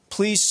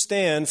please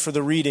stand for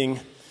the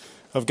reading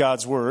of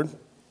God's Word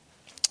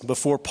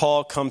before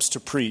Paul comes to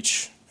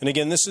preach. And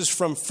again, this is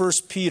from 1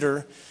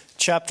 Peter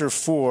chapter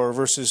 4,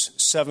 verses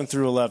 7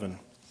 through 11.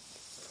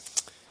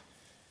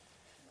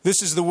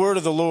 This is the word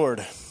of the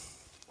Lord.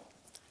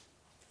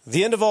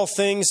 The end of all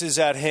things is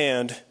at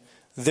hand.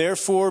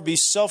 Therefore, be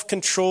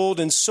self-controlled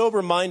and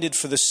sober-minded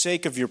for the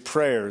sake of your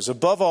prayers.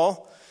 Above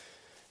all,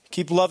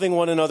 keep loving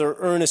one another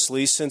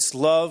earnestly, since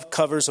love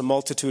covers a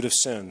multitude of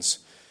sins.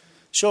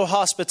 Show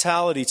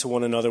hospitality to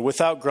one another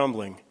without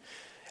grumbling.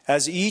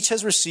 As each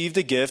has received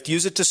a gift,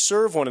 use it to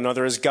serve one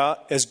another as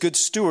good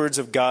stewards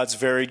of God's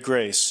varied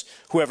grace.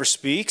 Whoever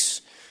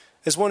speaks,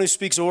 as one who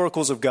speaks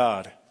oracles of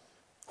God.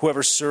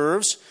 Whoever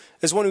serves,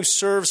 as one who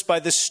serves by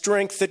the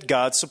strength that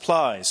God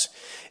supplies,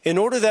 in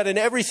order that in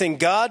everything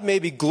God may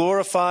be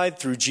glorified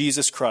through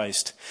Jesus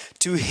Christ.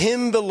 To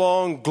him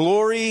belong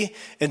glory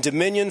and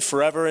dominion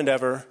forever and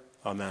ever.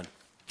 Amen.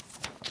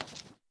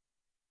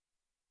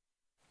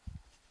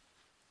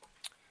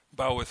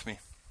 Bow with me.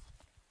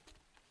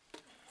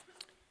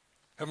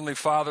 Heavenly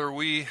Father,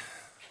 we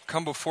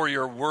come before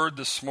your word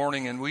this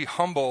morning and we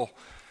humble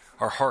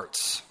our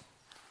hearts.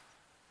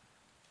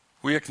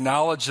 We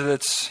acknowledge that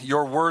it's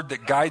your word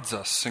that guides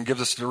us and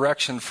gives us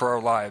direction for our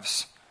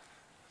lives.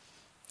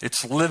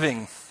 It's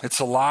living,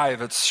 it's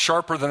alive, it's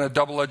sharper than a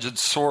double-edged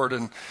sword,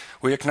 and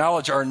we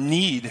acknowledge our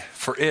need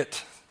for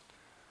it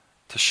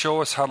to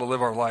show us how to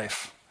live our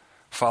life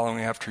following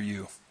after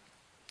you.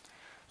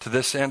 To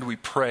this end we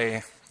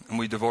pray and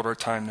we devote our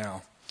time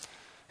now.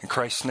 In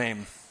Christ's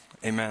name,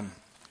 amen.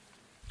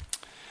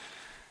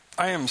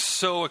 I am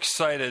so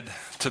excited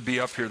to be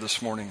up here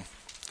this morning.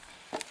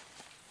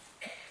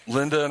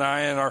 Linda and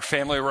I and our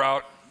family were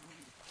out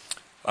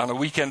on a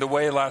weekend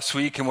away last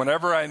week, and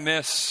whenever I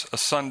miss a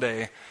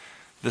Sunday,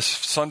 this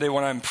Sunday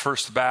when I'm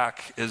first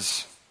back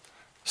is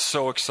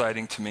so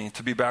exciting to me,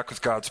 to be back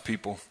with God's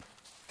people.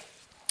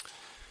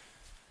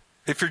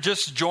 If you're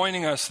just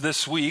joining us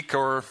this week,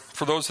 or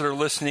for those that are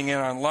listening in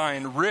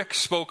online, Rick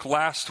spoke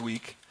last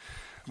week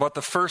about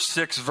the first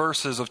 6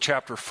 verses of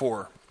chapter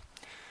 4.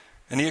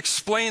 And he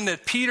explained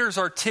that Peter's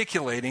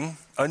articulating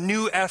a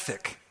new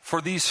ethic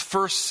for these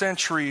first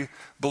century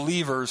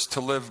believers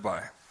to live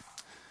by.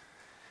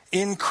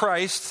 In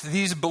Christ,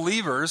 these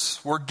believers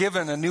were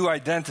given a new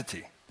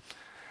identity.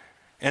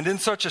 And in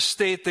such a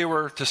state, they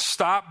were to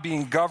stop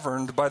being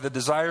governed by the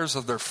desires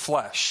of their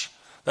flesh.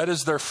 That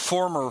is their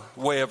former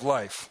way of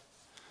life.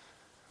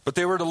 But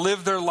they were to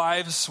live their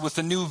lives with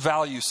a new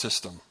value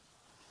system.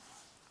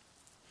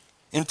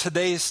 In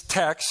today's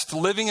text,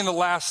 living in the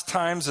last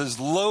times is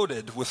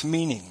loaded with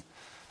meaning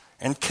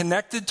and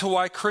connected to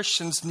why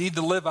Christians need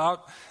to live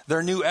out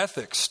their new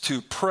ethics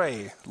to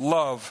pray,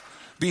 love,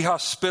 be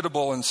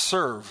hospitable, and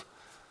serve,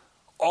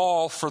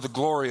 all for the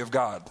glory of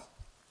God.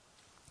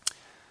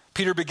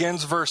 Peter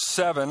begins verse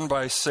 7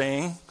 by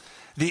saying,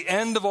 the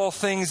end of all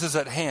things is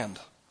at hand.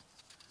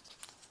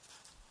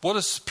 What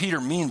does Peter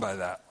mean by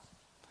that?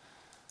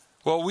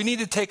 Well, we need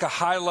to take a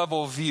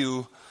high-level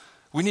view.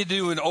 We need to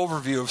do an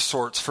overview of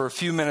sorts for a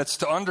few minutes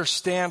to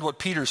understand what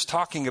Peter's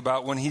talking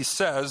about when he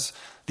says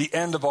the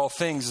end of all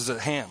things is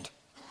at hand.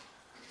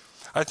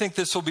 I think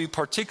this will be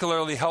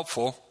particularly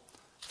helpful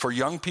for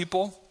young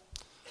people,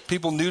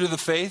 people new to the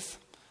faith.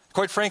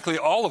 Quite frankly,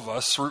 all of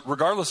us,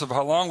 regardless of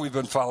how long we've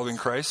been following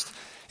Christ,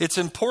 it's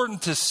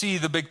important to see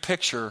the big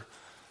picture,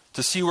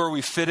 to see where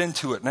we fit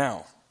into it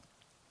now.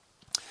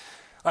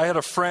 I had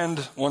a friend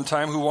one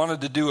time who wanted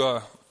to do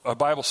a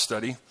Bible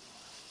study.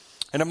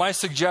 And at my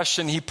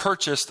suggestion, he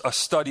purchased a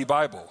study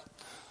Bible.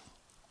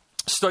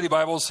 Study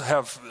Bibles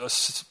have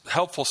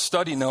helpful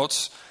study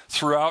notes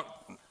throughout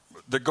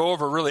that go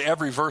over really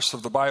every verse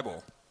of the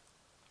Bible.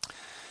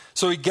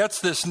 So he gets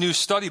this new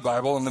study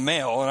Bible in the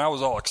mail, and I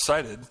was all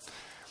excited.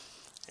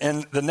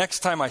 And the next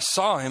time I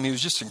saw him, he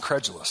was just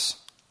incredulous.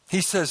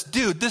 He says,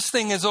 dude, this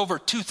thing is over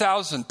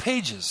 2,000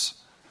 pages.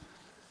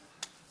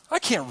 I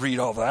can't read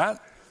all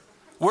that.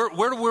 Where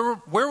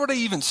would I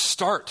even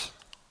start?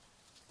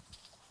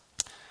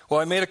 Well,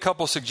 I made a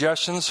couple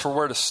suggestions for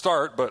where to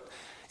start, but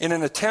in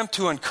an attempt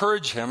to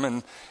encourage him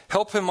and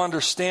help him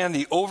understand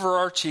the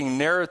overarching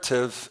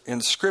narrative in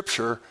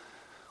Scripture,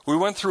 we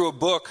went through a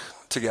book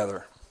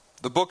together.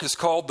 The book is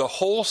called The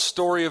Whole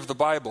Story of the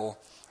Bible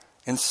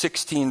in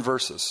 16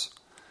 Verses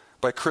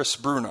by Chris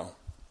Bruno.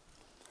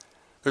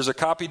 There's a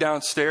copy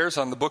downstairs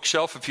on the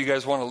bookshelf if you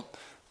guys want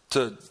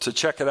to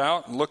check it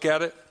out and look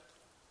at it.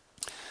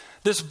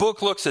 This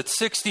book looks at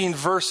 16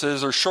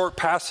 verses or short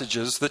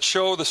passages that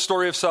show the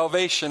story of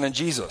salvation in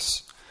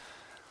Jesus.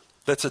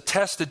 That's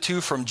attested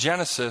to from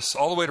Genesis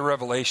all the way to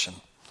Revelation.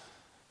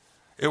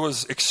 It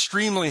was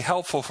extremely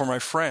helpful for my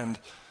friend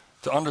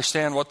to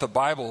understand what the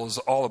Bible is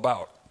all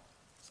about.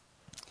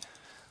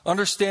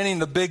 Understanding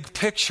the big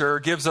picture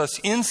gives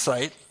us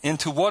insight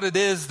into what it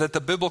is that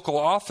the biblical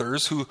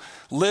authors who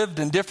lived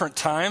in different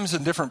times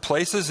and different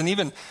places and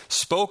even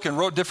spoke and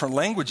wrote different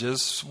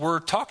languages were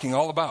talking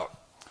all about.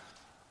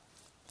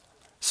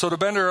 So to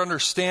better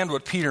understand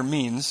what Peter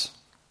means,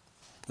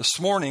 this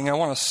morning I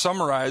want to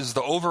summarize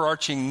the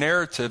overarching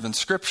narrative in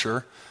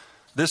Scripture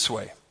this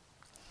way.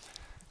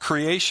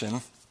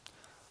 creation,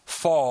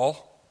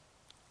 fall,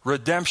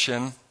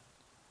 redemption,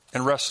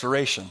 and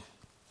restoration.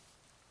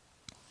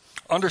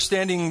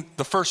 Understanding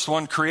the first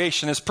one,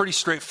 creation, is pretty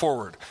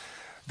straightforward.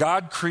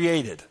 God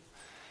created.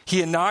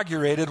 He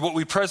inaugurated what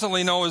we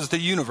presently know as the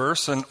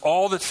universe and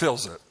all that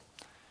fills it.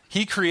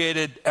 He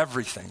created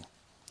everything.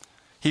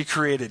 He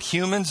created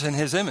humans in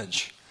his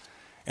image.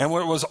 And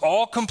when it was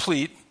all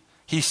complete,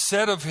 he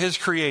said of his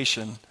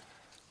creation,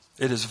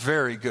 "It is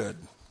very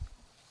good."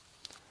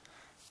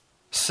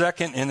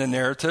 Second in the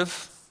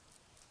narrative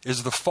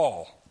is the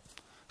fall,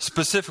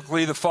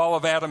 specifically the fall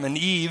of Adam and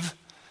Eve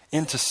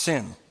into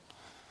sin.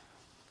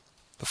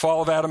 The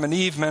fall of Adam and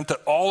Eve meant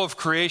that all of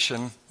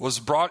creation was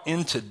brought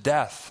into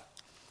death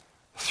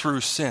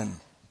through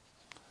sin.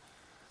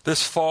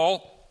 This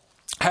fall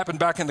happened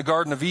back in the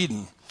Garden of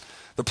Eden,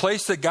 the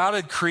place that God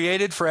had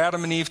created for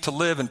Adam and Eve to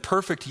live in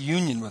perfect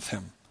union with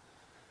him.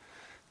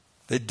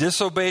 They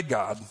disobeyed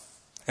God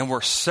and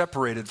were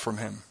separated from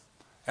him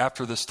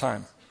after this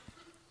time.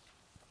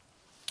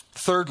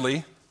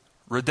 Thirdly,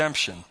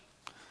 redemption.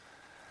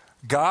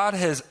 God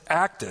has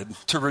acted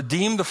to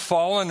redeem the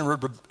fallen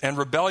and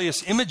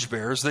rebellious image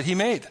bearers that he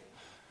made.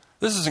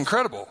 This is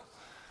incredible.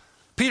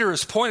 Peter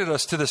has pointed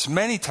us to this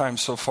many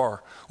times so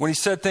far when he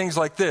said things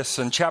like this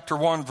in chapter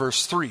 1,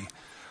 verse 3.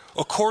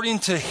 According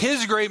to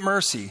his great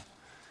mercy,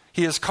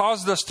 he has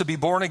caused us to be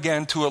born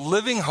again to a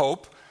living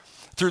hope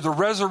through the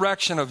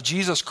resurrection of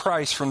Jesus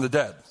Christ from the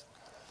dead.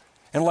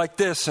 And like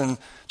this in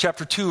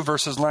chapter 2,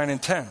 verses 9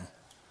 and 10.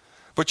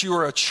 But you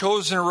are a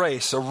chosen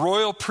race, a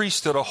royal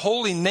priesthood, a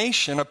holy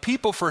nation, a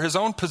people for his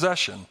own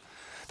possession,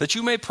 that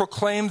you may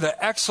proclaim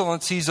the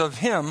excellencies of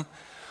him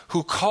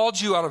who called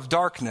you out of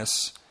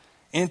darkness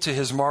into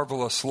his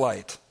marvelous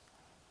light.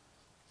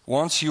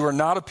 Once you were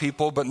not a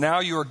people, but now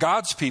you are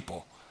God's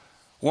people.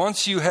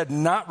 Once you had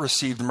not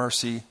received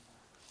mercy,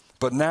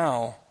 but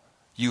now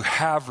you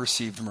have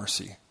received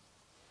mercy.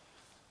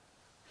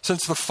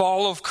 Since the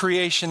fall of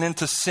creation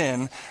into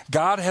sin,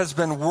 God has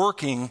been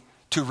working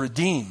to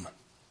redeem.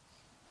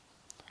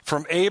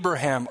 From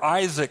Abraham,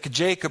 Isaac,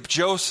 Jacob,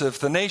 Joseph,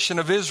 the nation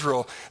of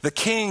Israel, the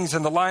kings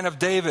and the line of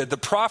David, the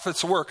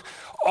prophets' work,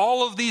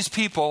 all of these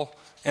people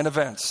and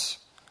events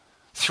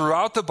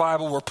throughout the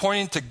Bible were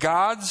pointing to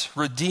God's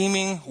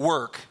redeeming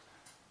work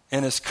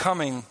in his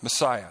coming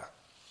Messiah.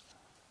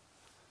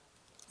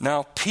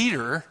 Now,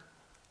 Peter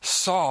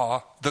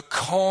saw the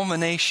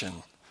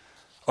culmination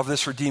of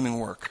this redeeming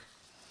work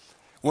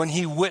when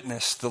he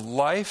witnessed the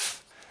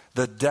life,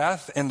 the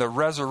death, and the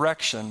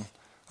resurrection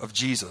of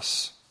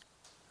Jesus.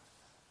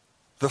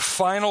 The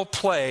final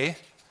play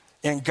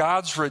in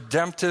God's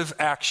redemptive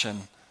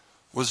action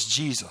was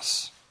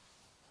Jesus.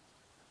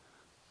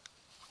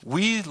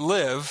 We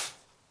live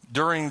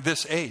during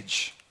this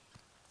age.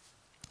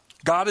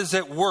 God is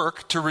at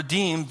work to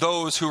redeem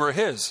those who are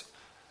his.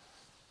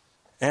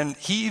 And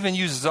he even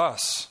uses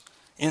us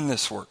in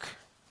this work.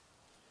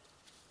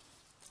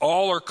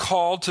 All are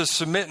called to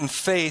submit in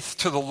faith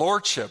to the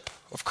lordship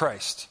of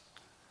Christ.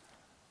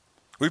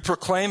 We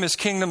proclaim his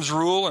kingdom's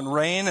rule and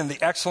reign and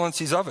the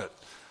excellencies of it.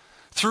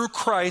 Through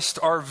Christ,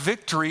 our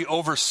victory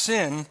over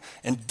sin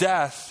and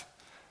death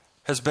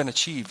has been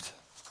achieved.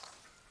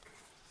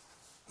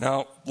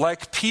 Now,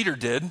 like Peter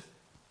did,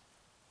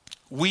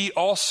 we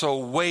also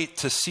wait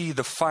to see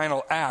the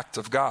final act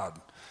of God,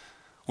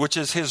 which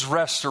is his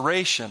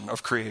restoration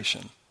of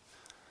creation.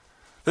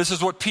 This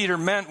is what Peter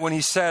meant when he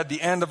said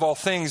the end of all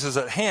things is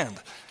at hand.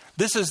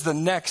 This is the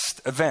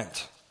next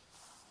event.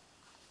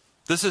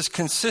 This is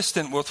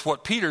consistent with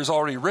what Peter's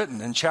already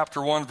written in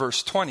chapter 1,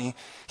 verse 20.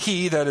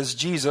 He, that is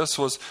Jesus,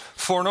 was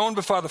foreknown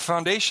before the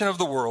foundation of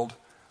the world,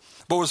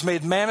 but was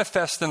made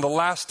manifest in the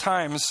last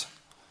times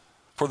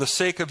for the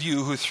sake of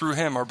you who through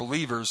him are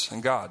believers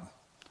in God.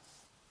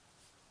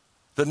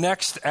 The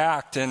next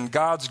act in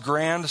God's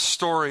grand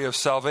story of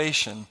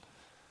salvation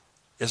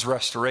is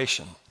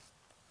restoration.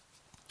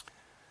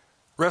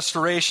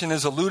 Restoration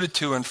is alluded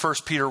to in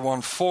 1 Peter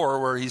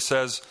 1:4, where he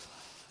says,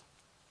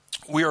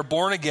 we are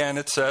born again,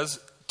 it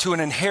says, to an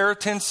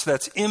inheritance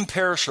that's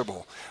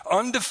imperishable,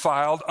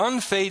 undefiled,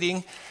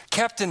 unfading,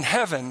 kept in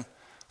heaven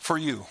for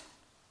you.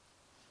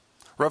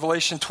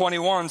 Revelation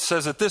 21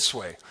 says it this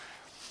way.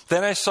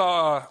 Then I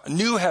saw a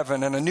new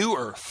heaven and a new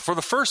earth, for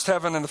the first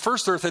heaven and the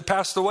first earth had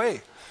passed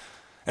away,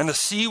 and the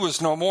sea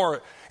was no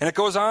more. And it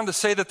goes on to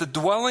say that the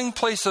dwelling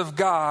place of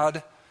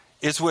God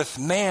is with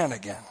man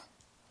again.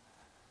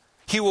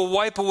 He will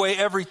wipe away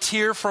every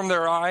tear from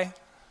their eye.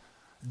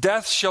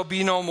 Death shall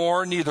be no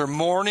more, neither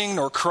mourning,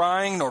 nor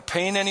crying, nor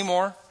pain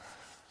anymore.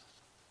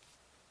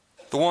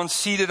 The one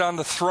seated on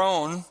the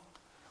throne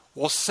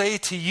will say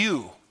to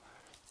you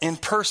in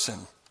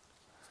person,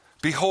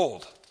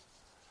 behold,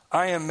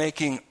 I am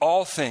making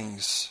all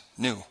things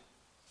new.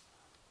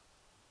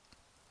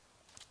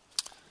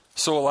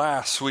 So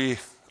alas, we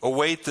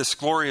await this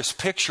glorious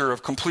picture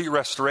of complete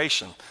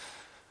restoration.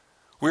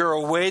 We are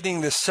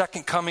awaiting the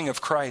second coming of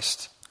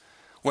Christ,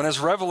 when, as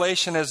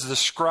Revelation has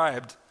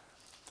described,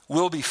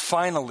 will be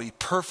finally,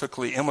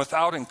 perfectly, and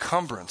without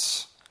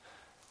encumbrance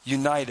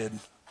united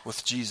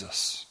with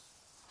Jesus.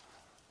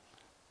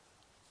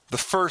 The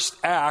first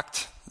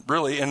act,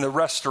 really, in the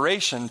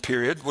restoration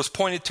period was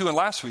pointed to in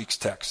last week's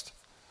text.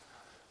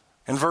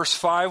 In verse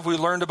 5, we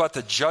learned about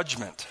the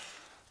judgment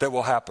that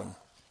will happen.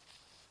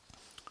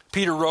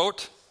 Peter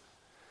wrote,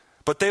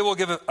 "But they will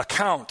give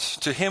account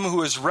to him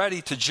who is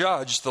ready to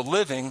judge the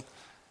living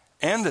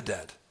and the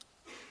dead."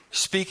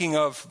 Speaking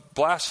of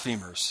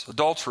blasphemers,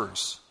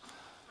 adulterers,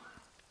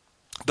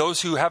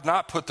 those who have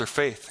not put their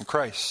faith in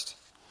Christ.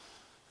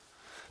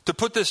 To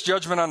put this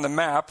judgment on the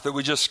map that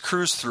we just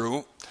cruised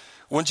through,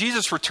 when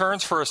Jesus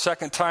returns for a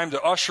second time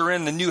to usher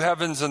in the new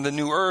heavens and the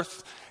new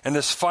earth and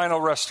this final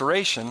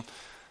restoration,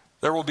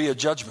 there will be a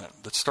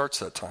judgment that starts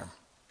that time.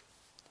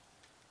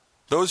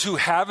 Those who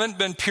haven't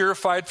been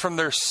purified from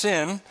their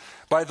sin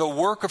by the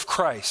work of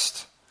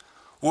Christ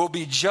will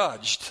be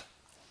judged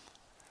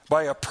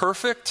by a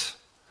perfect,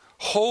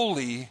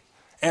 holy,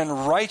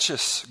 and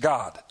righteous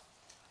God.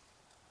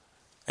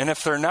 And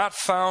if they're not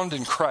found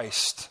in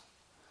Christ,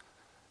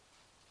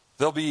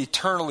 they'll be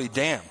eternally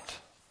damned.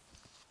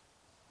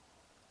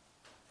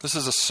 This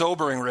is a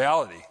sobering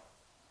reality.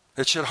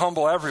 It should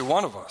humble every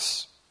one of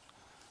us.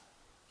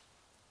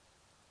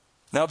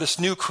 Now, this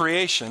new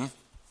creation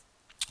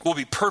will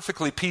be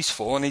perfectly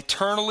peaceful and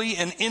eternally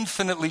and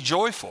infinitely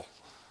joyful.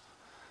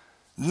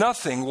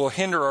 Nothing will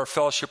hinder our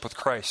fellowship with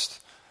Christ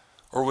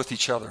or with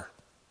each other.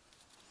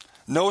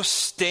 No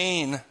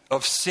stain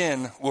of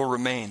sin will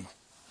remain.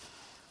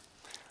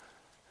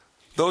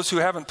 Those who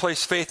haven't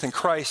placed faith in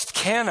Christ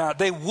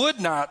they would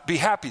not be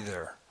happy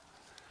there,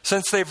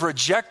 since they've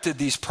rejected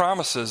these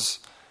promises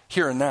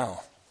here and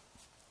now.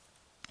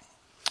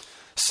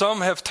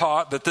 Some have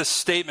taught that this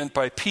statement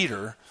by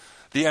Peter,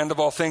 "The end of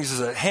all things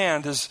is at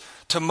hand," is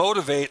to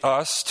motivate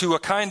us to a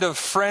kind of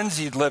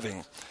frenzied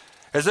living,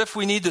 as if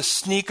we need to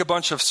sneak a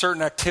bunch of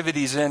certain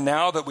activities in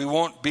now that we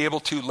won't be able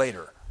to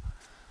later.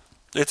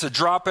 It's a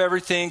drop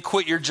everything,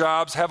 quit your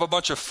jobs, have a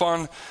bunch of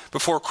fun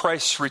before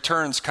Christ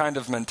returns kind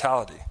of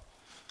mentality.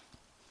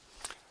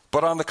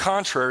 But on the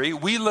contrary,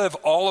 we live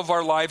all of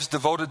our lives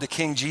devoted to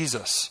King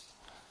Jesus.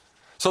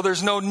 So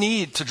there's no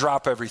need to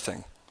drop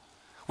everything.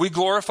 We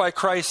glorify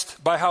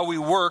Christ by how we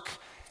work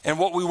and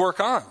what we work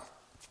on.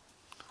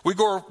 We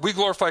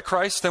glorify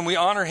Christ and we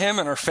honor him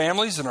in our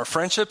families and our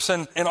friendships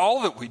and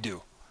all that we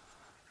do.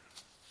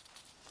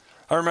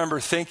 I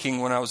remember thinking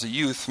when I was a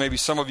youth, maybe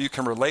some of you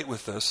can relate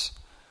with this,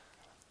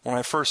 when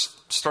I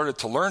first started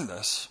to learn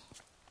this,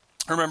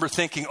 I remember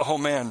thinking, oh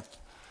man,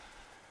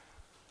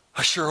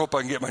 I sure hope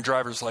I can get my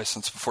driver's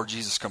license before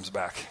Jesus comes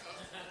back.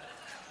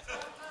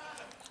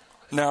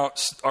 Now,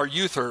 our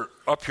youth are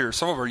up here.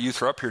 Some of our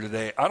youth are up here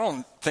today. I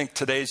don't think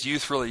today's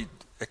youth really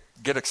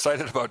get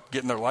excited about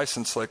getting their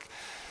license like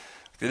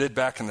they did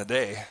back in the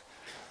day.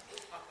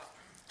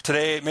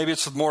 Today, maybe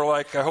it's more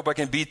like, I hope I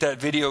can beat that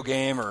video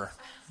game or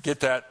get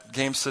that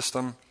game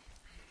system.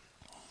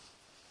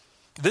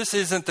 This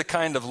isn't the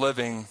kind of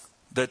living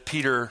that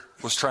Peter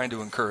was trying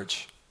to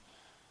encourage.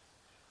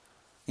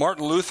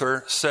 Martin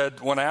Luther said,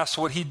 when asked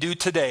what he'd do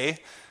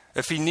today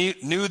if he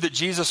knew that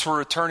Jesus were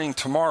returning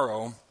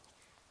tomorrow,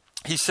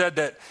 he said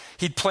that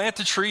he'd plant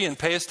a tree and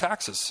pay his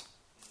taxes.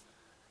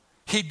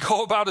 He'd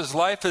go about his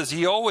life as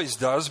he always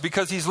does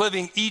because he's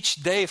living each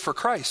day for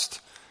Christ,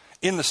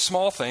 in the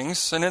small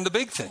things and in the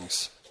big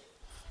things.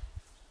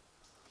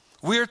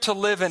 We're to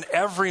live in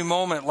every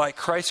moment like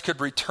Christ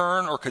could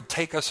return or could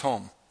take us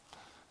home.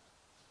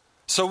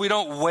 So we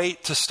don't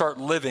wait to start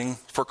living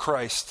for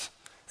Christ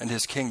and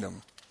his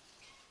kingdom.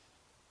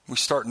 We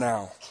start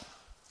now.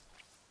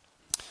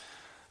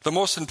 The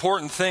most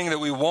important thing that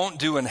we won't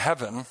do in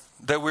heaven,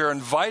 that we're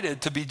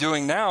invited to be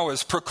doing now,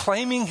 is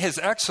proclaiming his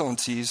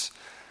excellencies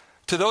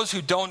to those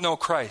who don't know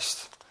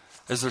Christ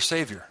as their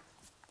Savior.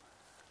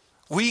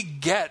 We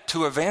get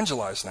to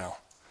evangelize now.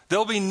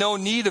 There'll be no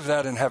need of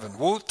that in heaven.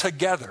 We'll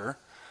together,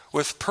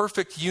 with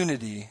perfect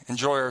unity,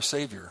 enjoy our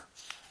Savior.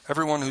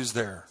 Everyone who's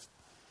there.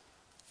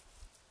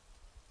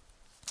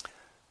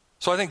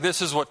 So I think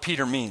this is what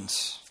Peter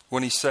means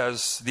when he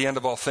says the end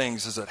of all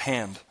things is at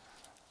hand.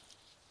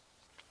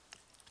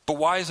 But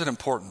why is it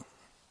important?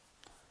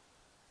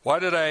 Why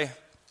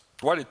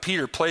did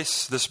Peter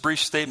place this brief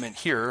statement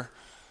here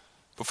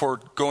before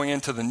going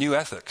into the new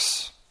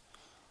ethics?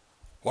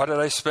 Why did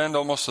I spend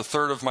almost a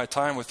third of my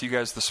time with you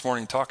guys this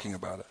morning talking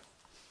about it?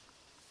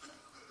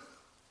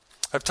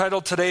 I've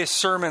titled today's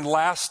sermon,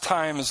 Last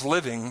Times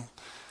Living,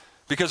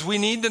 because we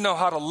need to know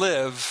how to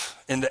live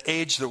in the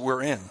age that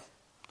we're in.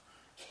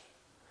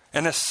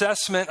 An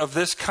assessment of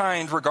this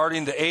kind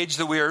regarding the age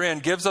that we are in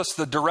gives us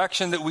the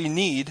direction that we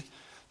need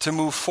to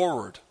move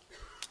forward,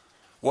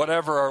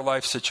 whatever our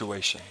life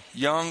situation,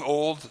 young,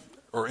 old,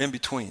 or in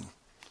between.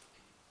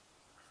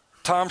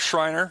 Tom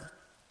Schreiner,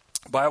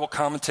 Bible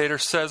commentator,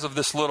 says of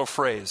this little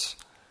phrase,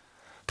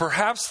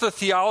 perhaps the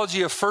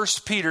theology of 1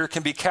 Peter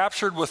can be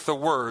captured with the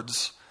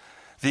words,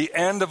 the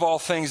end of all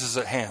things is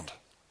at hand.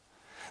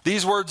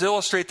 These words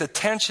illustrate the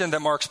tension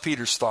that marks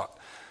Peter's thought.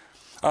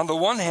 On the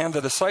one hand,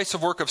 the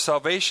decisive work of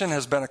salvation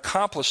has been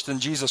accomplished in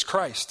Jesus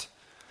Christ.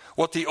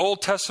 What the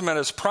Old Testament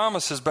has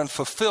promised has been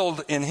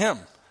fulfilled in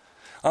him.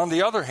 On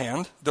the other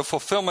hand, the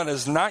fulfillment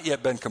has not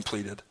yet been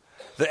completed.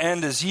 The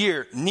end is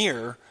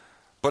near,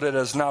 but it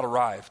has not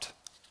arrived.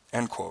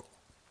 End quote.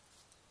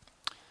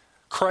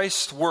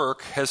 Christ's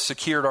work has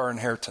secured our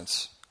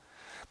inheritance.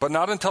 But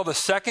not until the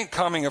second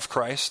coming of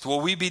Christ will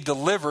we be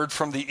delivered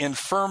from the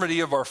infirmity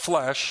of our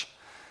flesh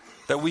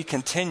that we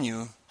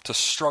continue to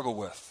struggle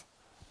with.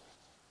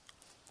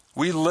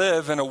 We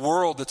live in a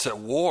world that's at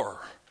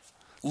war.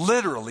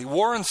 Literally,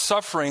 war and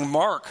suffering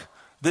mark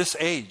this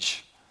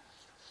age.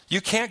 You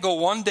can't go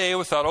one day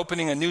without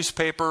opening a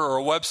newspaper or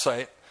a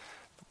website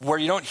where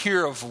you don't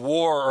hear of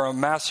war or a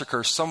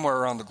massacre somewhere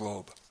around the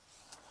globe.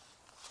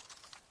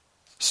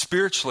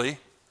 Spiritually,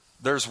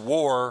 there's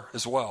war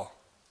as well.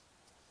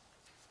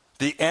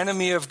 The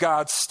enemy of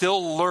God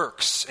still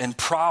lurks and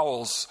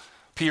prowls,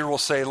 Peter will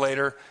say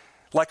later,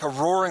 like a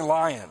roaring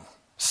lion,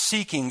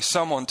 seeking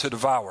someone to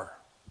devour.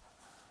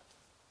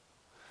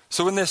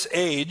 So in this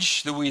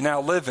age that we now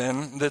live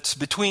in, that's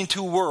between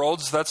two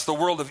worlds, that's the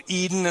world of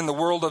Eden and the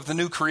world of the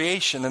new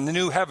creation and the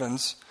new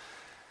heavens,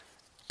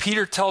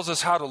 Peter tells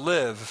us how to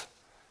live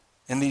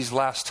in these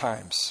last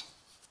times.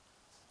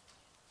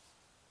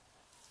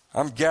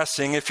 I'm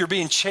guessing if you're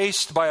being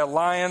chased by a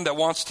lion that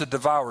wants to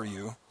devour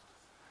you,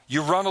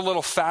 you run a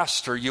little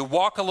faster, you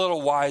walk a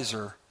little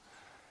wiser,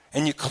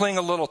 and you cling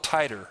a little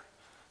tighter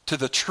to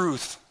the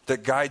truth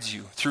that guides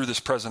you through this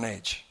present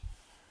age.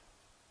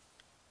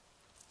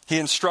 He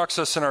instructs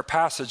us in our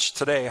passage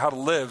today how to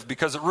live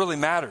because it really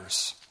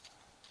matters.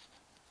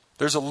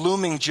 There's a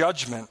looming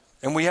judgment,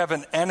 and we have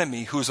an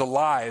enemy who's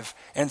alive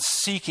and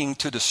seeking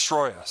to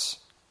destroy us.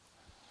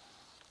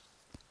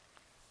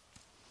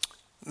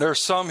 There are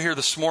some here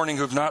this morning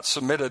who have not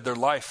submitted their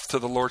life to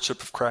the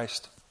Lordship of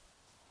Christ.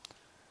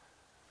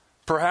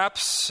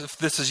 Perhaps, if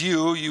this is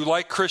you, you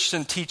like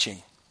Christian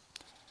teaching.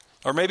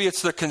 Or maybe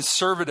it's the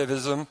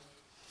conservatism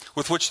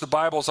with which the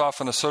Bible is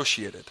often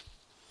associated.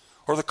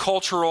 Or the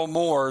cultural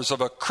mores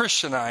of a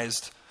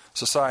Christianized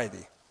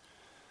society.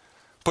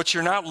 But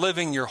you're not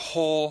living your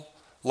whole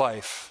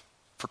life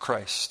for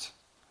Christ.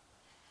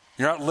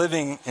 You're not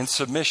living in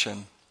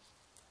submission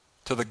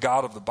to the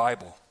God of the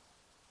Bible.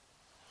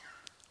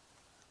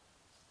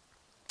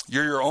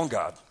 You're your own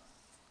God.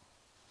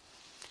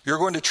 You're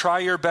going to try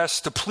your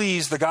best to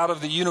please the God of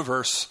the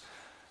universe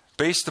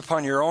based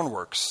upon your own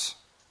works,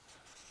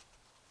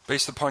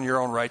 based upon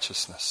your own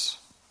righteousness.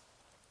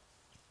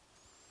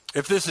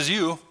 If this is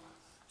you,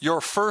 your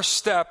first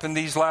step in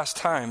these last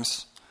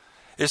times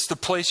is to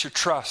place your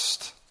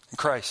trust in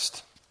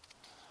Christ.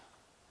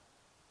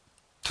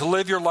 To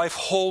live your life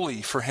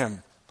wholly for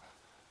Him.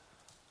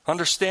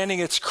 Understanding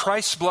it's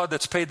Christ's blood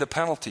that's paid the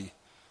penalty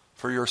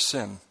for your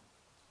sin.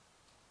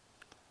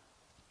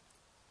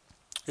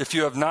 If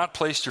you have not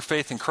placed your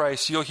faith in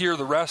Christ, you'll hear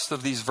the rest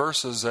of these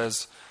verses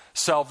as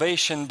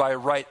salvation by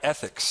right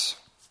ethics,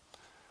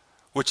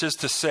 which is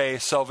to say,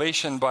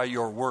 salvation by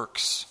your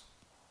works.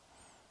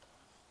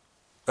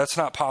 That's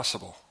not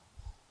possible.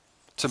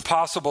 It's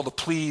impossible to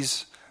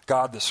please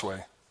God this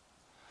way.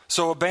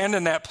 So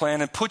abandon that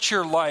plan and put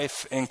your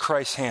life in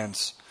Christ's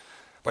hands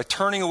by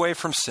turning away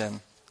from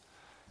sin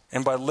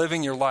and by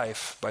living your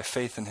life by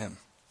faith in Him.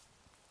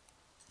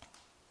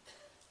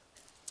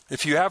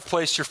 If you have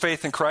placed your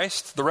faith in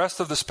Christ, the rest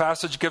of this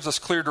passage gives us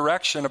clear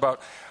direction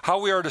about how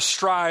we are to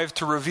strive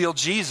to reveal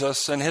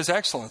Jesus and His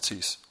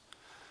excellencies.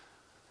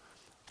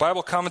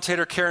 Bible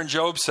commentator Karen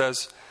Jobe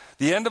says,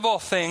 "The end of all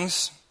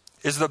things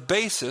is the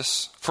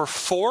basis for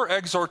 4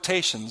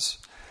 exhortations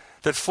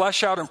that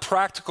flesh out in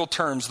practical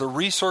terms the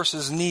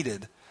resources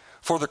needed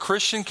for the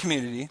Christian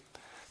community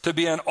to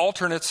be an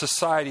alternate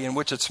society in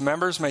which its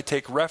members may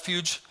take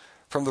refuge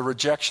from the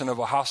rejection of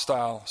a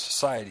hostile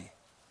society."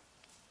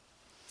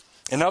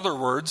 In other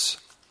words,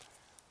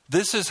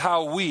 this is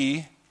how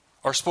we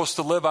are supposed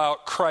to live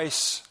out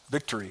Christ's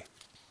victory.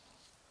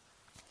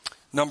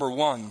 Number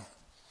 1,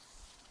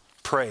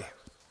 pray.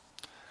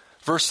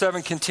 Verse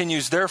 7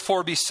 continues,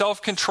 "Therefore be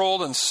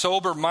self-controlled and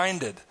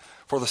sober-minded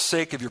for the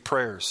sake of your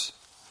prayers."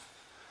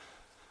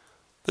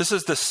 This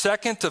is the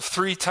second of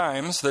 3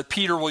 times that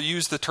Peter will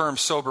use the term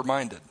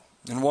sober-minded.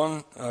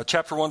 In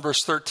chapter 1,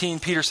 verse 13,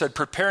 Peter said,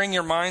 "Preparing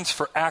your minds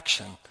for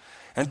action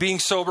and being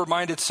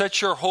sober-minded,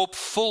 set your hope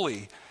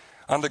fully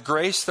on the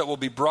grace that will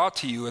be brought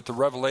to you at the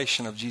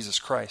revelation of Jesus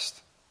Christ."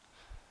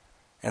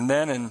 And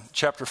then in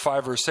chapter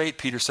 5, verse 8,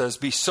 Peter says,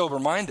 "Be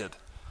sober-minded,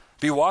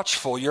 be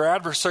watchful. Your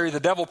adversary,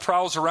 the devil,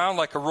 prowls around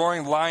like a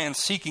roaring lion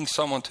seeking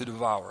someone to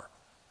devour."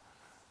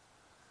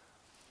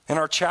 In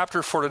our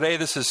chapter for today,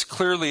 this is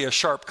clearly a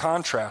sharp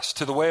contrast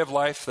to the way of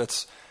life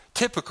that's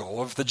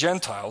typical of the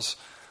Gentiles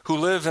who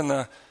live in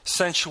the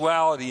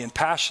sensuality and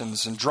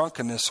passions and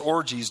drunkenness,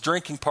 orgies,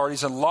 drinking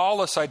parties, and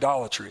lawless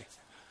idolatry.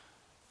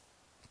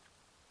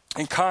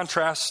 In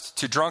contrast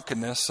to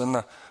drunkenness and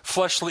the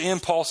fleshly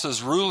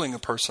impulses ruling a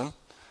person,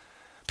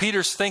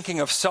 Peter's thinking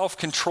of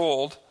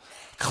self-controlled,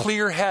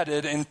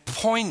 clear-headed, and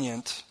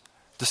poignant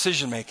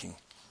decision-making.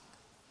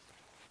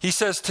 He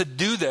says to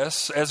do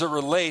this as it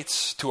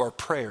relates to our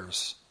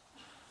prayers.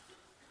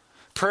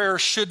 Prayer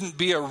shouldn't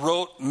be a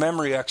rote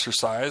memory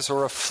exercise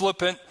or a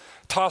flippant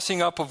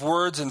tossing up of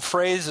words and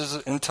phrases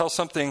until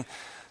something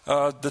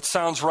that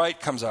sounds right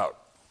comes out.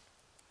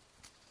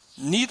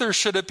 neither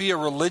should it be a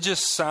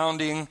religious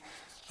sounding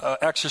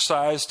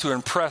exercise to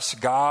impress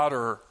God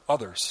or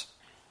others.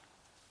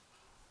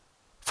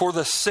 For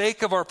the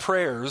sake of our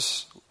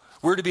prayers,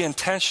 we're to be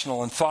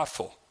intentional and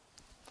thoughtful,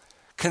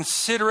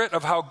 considerate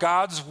of how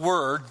God's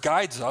word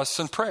guides us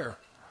in prayer.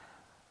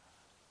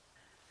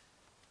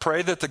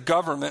 Pray that the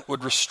government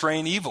would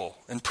restrain evil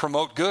and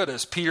promote good,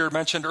 as Peter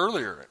mentioned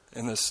earlier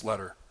in this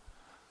letter.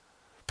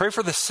 Pray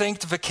for the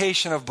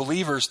sanctification of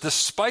believers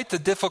despite the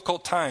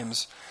difficult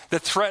times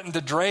that threaten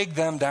to drag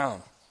them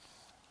down.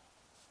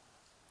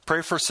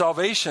 Pray for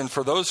salvation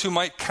for those who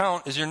might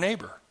count as your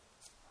neighbor.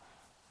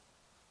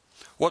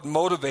 What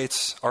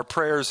motivates our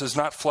prayers is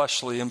not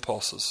fleshly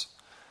impulses,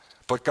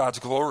 but God's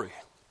glory.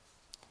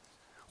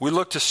 We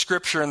look to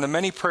Scripture and the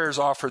many prayers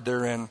offered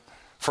therein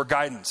for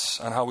guidance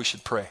on how we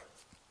should pray.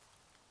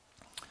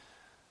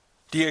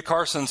 D.A.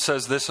 Carson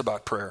says this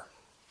about prayer: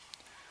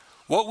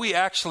 what we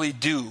actually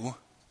do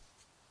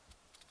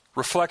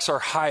reflects our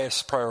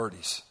highest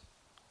priorities.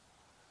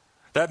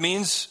 That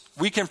means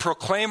we can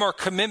proclaim our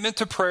commitment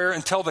to prayer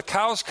until the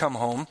cows come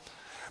home,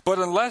 but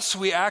unless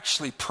we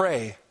actually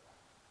pray,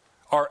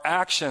 our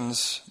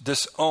actions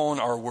disown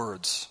our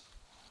words.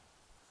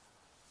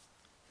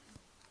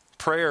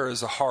 Prayer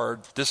is a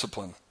hard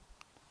discipline.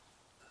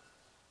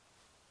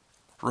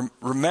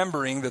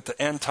 Remembering that the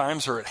end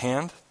times are at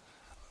hand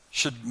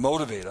should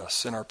motivate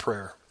us in our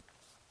prayer.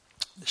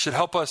 It should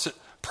help us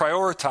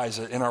prioritize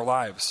it in our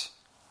lives.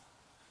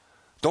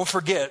 Don't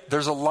forget,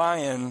 there's a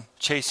lion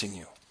chasing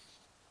you.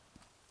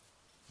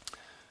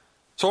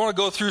 So I want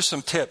to go through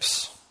some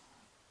tips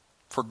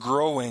for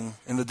growing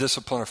in the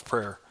discipline of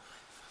prayer.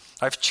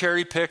 I've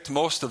cherry-picked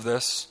most of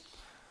this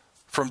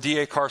from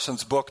D.A.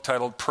 Carson's book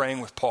titled Praying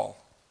with Paul.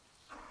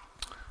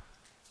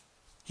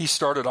 He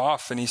started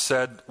off and he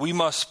said, we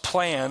must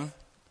plan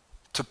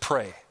to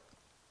pray.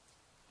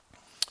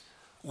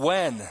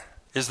 When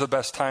is the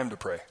best time to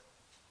pray?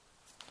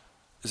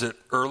 Is it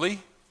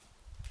early?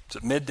 Is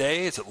it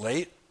midday? Is it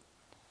late?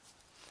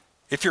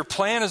 If your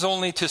plan is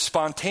only to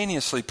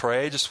spontaneously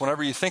pray, just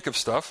whenever you think of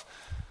stuff,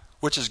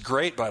 which is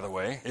great, by the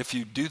way, if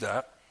you do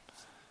that,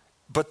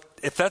 but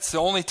if that's the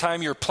only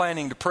time you're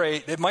planning to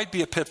pray, it might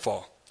be a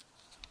pitfall.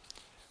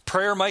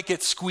 Prayer might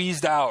get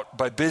squeezed out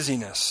by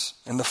busyness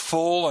and the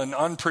full and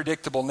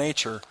unpredictable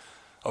nature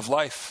of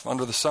life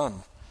under the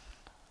sun.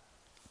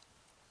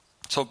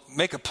 So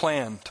make a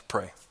plan to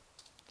pray.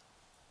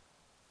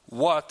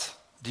 What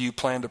do you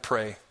plan to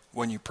pray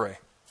when you pray?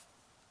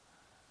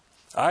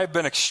 I've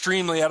been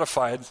extremely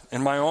edified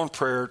in my own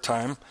prayer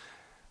time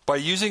by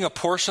using a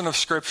portion of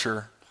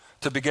Scripture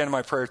to begin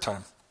my prayer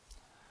time.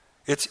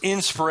 It's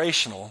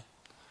inspirational.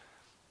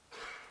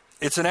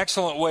 It's an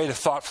excellent way to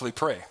thoughtfully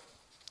pray.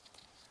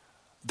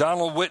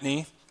 Donald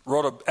Whitney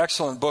wrote an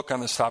excellent book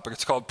on this topic.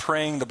 It's called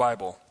Praying the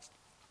Bible,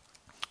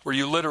 where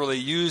you literally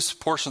use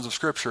portions of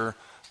Scripture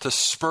to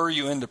spur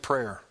you into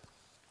prayer.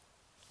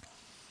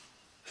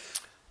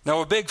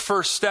 Now, a big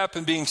first step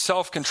in being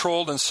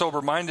self-controlled and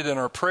sober-minded in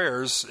our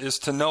prayers is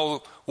to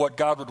know what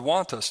God would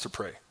want us to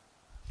pray.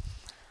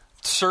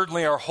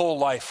 Certainly our whole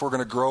life we're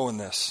going to grow in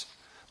this,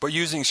 but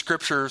using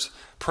Scripture's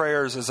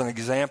prayers as an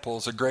example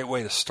is a great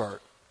way to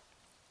start.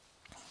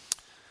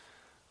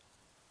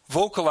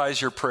 Vocalize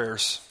your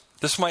prayers.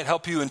 This might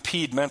help you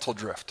impede mental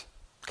drift.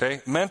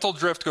 Okay? Mental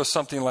drift goes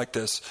something like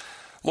this.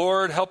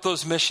 Lord, help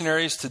those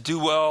missionaries to do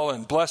well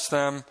and bless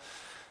them.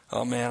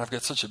 Oh man, I've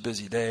got such a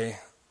busy day.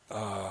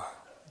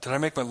 Did I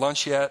make my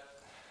lunch yet?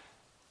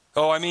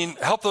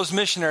 Help those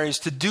missionaries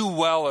to do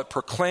well at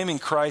proclaiming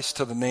Christ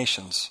to the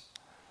nations.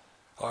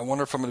 Oh, I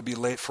wonder if I'm going to be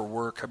late for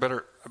work. I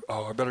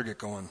better get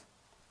going.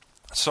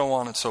 So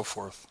on and so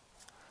forth.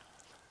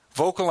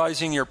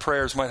 Vocalizing your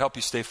prayers might help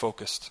you stay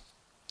focused.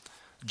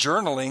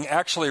 Journaling,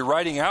 actually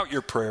writing out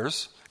your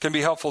prayers, can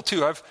be helpful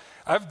too.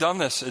 I've done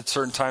this at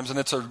certain times, and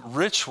it's a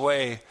rich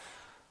way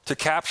to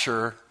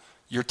capture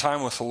your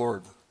time with the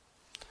Lord.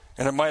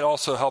 And it might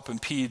also help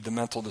impede the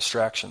mental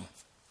distraction.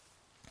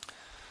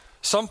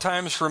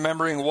 Sometimes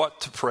remembering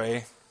what to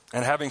pray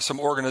and having some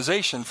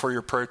organization for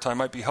your prayer time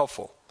might be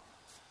helpful.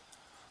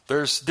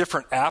 There's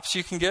different apps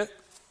you can get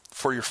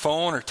for your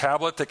phone or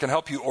tablet that can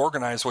help you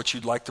organize what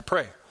you'd like to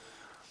pray.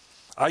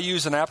 I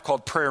use an app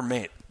called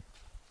PrayerMate.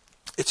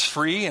 It's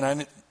free,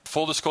 and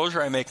full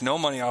disclosure, I make no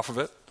money off of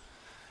it.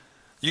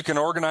 You can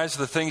organize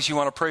the things you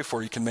want to pray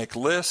for. You can make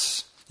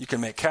lists, you can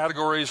make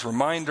categories,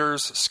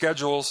 reminders,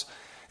 schedules,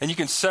 and you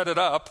can set it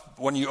up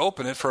when you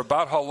open it for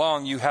about how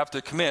long you have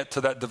to commit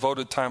to that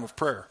devoted time of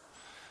prayer.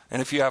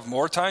 And if you have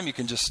more time, you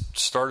can just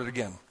start it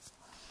again,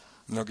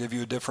 and they'll give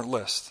you a different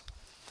list.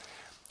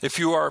 If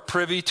you are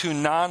privy to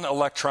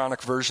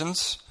non-electronic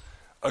versions,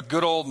 a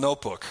good old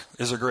notebook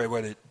is a great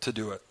way to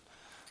do it.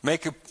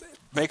 Make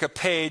a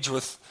page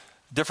with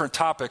different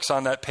topics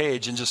on that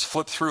page and just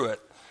flip through it.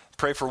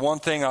 Pray for one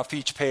thing off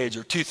each page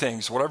or two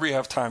things, whatever you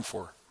have time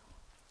for.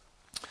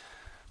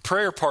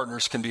 Prayer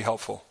partners can be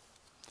helpful.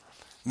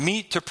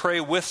 Meet to pray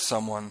with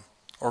someone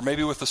or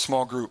maybe with a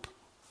small group.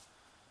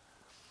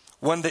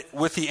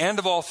 With the end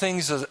of all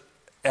things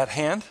at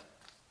hand,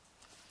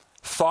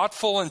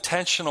 thoughtful,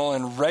 intentional,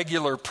 and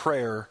regular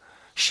prayer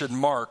should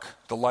mark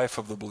the life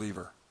of the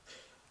believer.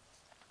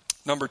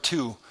 Number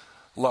 2,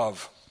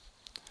 love.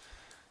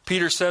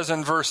 Peter says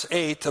in verse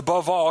 8,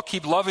 above all,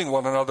 keep loving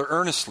one another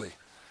earnestly,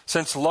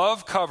 since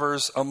love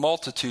covers a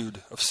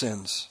multitude of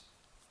sins.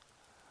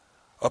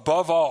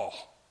 Above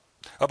all,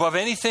 above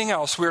anything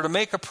else, we are to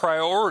make a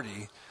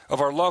priority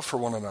of our love for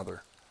one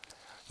another.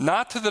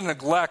 Not to the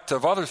neglect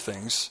of other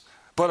things,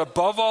 but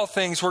above all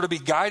things, we're to be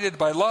guided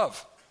by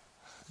love,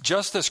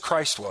 just as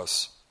Christ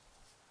was.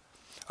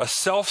 A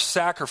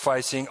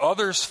self-sacrificing,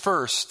 others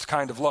first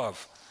kind of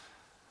love.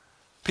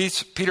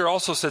 Peter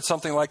also said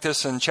something like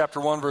this in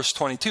chapter 1, verse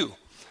 22.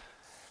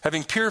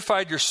 Having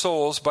purified your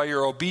souls by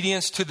your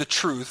obedience to the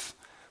truth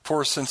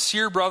for a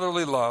sincere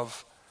brotherly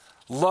love,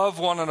 love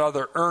one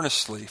another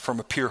earnestly from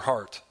a pure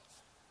heart.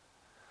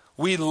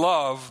 We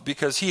love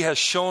because he has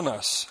shown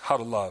us how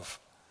to love.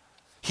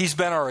 He's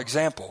been our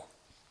example.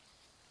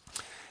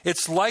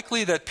 It's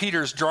likely that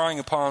Peter's drawing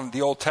upon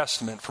the Old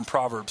Testament from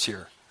Proverbs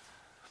here.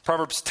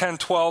 Proverbs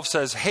 10:12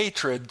 says,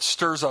 hatred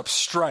stirs up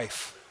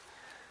strife,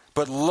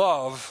 but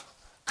love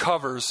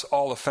covers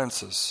all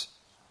offenses.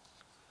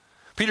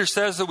 Peter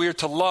says that we are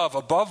to love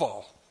above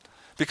all,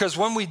 because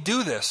when we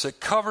do this,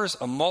 it covers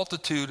a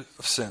multitude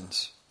of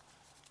sins.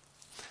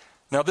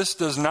 Now, this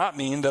does not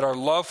mean that our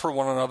love for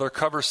one another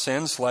covers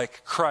sins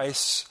like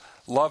Christ's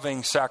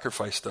loving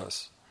sacrifice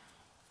does.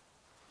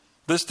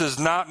 This does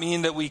not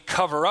mean that we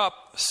cover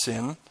up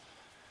sin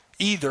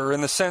either,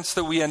 in the sense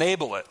that we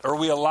enable it or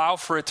we allow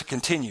for it to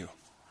continue.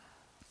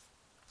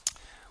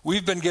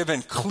 We've been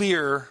given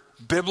clear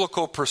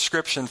biblical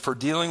prescription for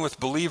dealing with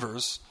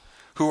believers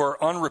who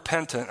are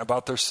unrepentant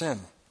about their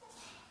sin.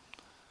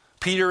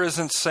 Peter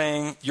isn't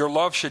saying your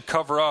love should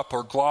cover up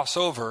or gloss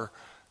over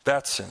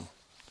that sin.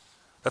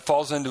 That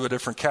falls into a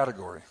different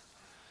category.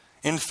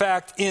 In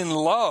fact, in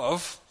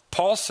love,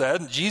 Paul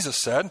said, Jesus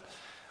said,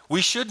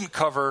 we shouldn't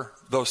cover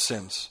those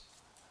sins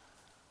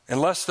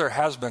unless there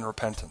has been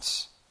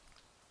repentance.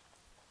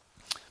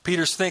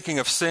 Peter's thinking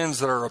of sins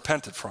that are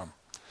repented from.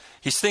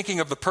 He's thinking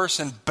of the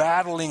person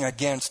battling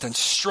against and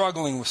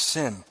struggling with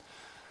sin,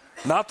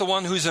 not the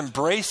one who's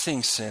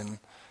embracing sin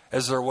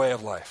as their way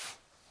of life.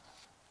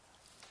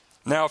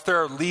 Now, if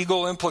there are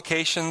legal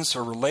implications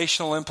or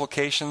relational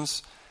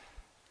implications,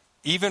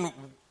 even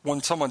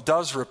when someone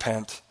does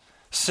repent,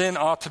 sin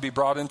ought to be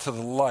brought into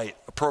the light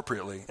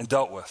appropriately and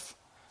dealt with.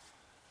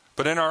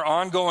 But in our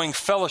ongoing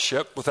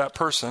fellowship with that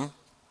person,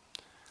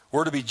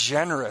 we're to be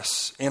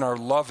generous in our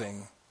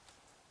loving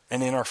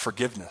and in our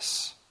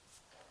forgiveness.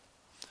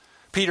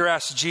 Peter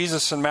asked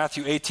Jesus in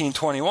Matthew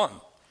 18:21,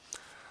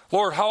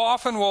 Lord, how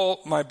often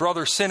will my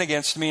brother sin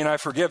against me and I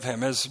forgive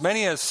him? As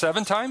many as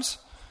 7 times?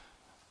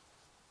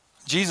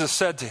 Jesus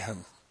said to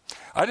him,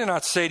 I did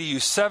not say to you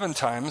 7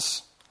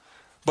 times,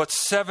 but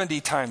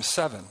 70 times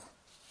 7.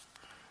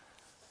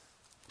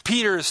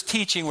 Peter is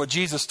teaching what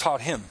Jesus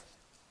taught him.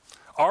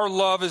 Our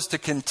love is to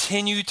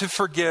continue to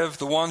forgive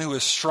the one who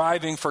is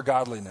striving for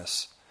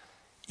godliness,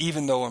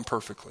 even though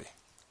imperfectly.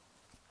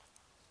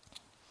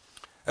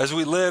 As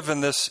we live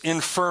in this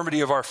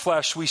infirmity of our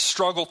flesh, we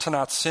struggle to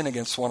not sin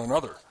against one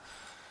another.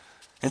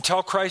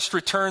 Until Christ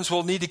returns,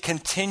 we'll need to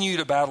continue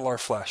to battle our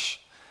flesh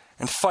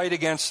and fight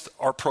against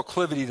our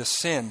proclivity to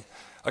sin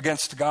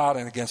against God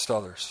and against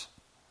others.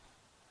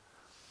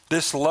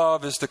 This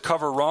love is to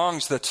cover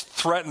wrongs that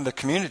threaten the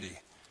community.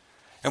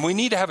 And we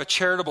need to have a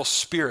charitable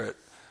spirit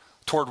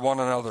toward one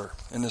another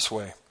in this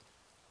way.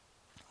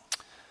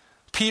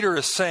 Peter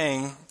is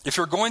saying, if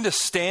you're going to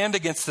stand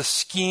against the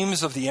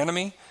schemes of the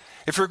enemy,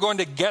 if you're going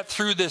to get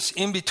through this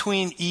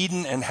in-between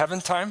Eden and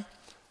heaven time,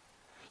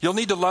 you'll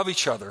need to love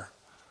each other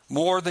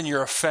more than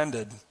you're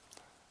offended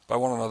by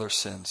one another's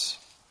sins.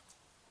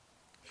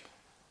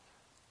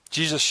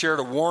 Jesus shared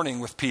a warning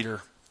with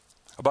Peter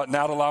about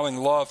not allowing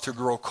love to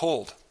grow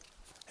cold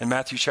in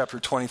Matthew chapter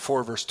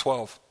 24, verse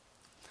 12.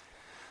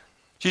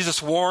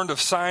 Jesus warned of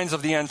signs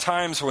of the end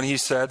times when he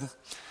said,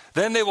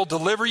 then they will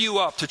deliver you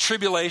up to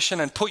tribulation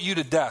and put you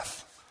to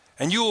death,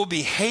 and you will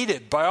be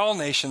hated by all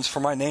nations for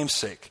my name's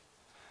sake.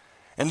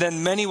 And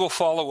then many will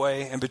fall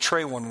away and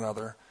betray one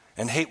another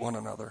and hate one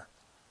another.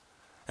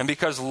 And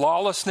because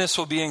lawlessness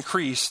will be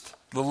increased,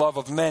 the love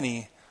of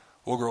many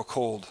will grow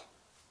cold.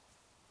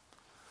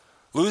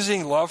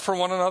 Losing love for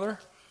one another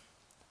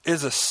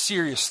is a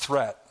serious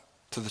threat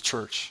to the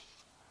church.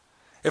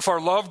 If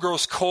our love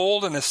grows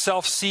cold and is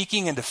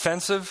self-seeking and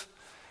defensive,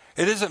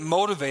 it isn't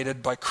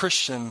motivated by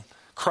Christian,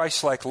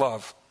 Christ-like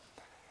love.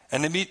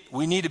 And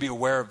we need to be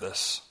aware of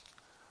this,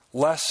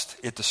 lest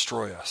it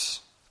destroy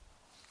us.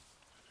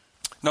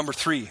 Number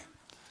 3,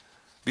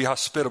 be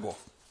hospitable.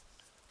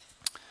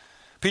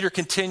 Peter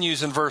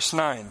continues in verse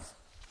 9.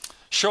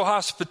 Show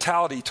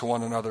hospitality to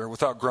one another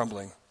without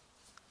grumbling.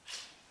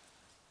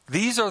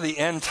 These are the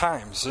end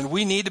times, and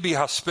we need to be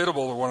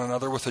hospitable to one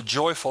another with a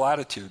joyful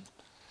attitude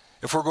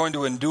if we're going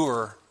to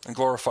endure and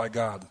glorify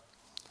God.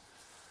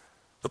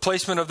 The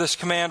placement of this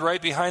command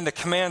right behind the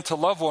command to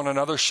love one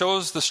another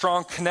shows the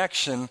strong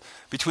connection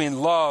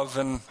between love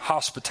and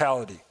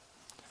hospitality.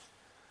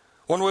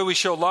 One way we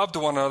show love to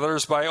one another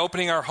is by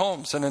opening our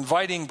homes and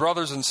inviting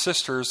brothers and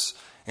sisters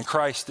and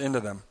Christ into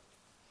them.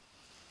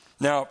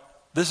 Now,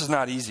 this is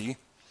not easy.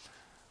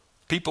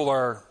 People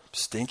are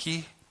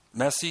stinky,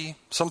 messy.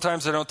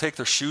 Sometimes they don't take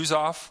their shoes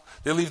off.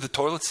 They leave the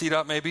toilet seat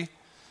up maybe.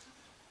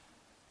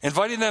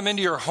 Inviting them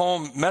into your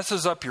home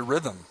messes up your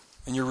rhythm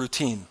and your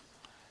routine.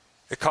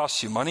 It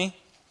costs you money.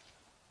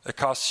 It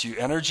costs you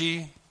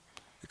energy.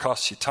 It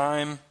costs you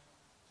time.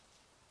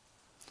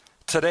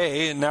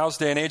 Today, in now's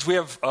day and age, we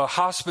have a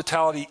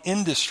hospitality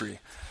industry.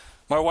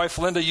 My wife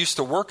Linda used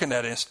to work in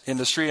that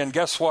industry, and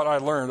guess what I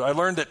learned? I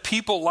learned that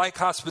people like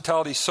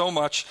hospitality so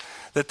much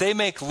that they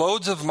make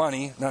loads of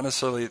money, not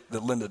necessarily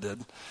that Linda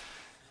did,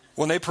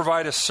 when they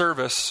provide a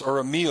service or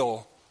a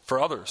meal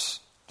for others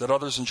that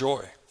others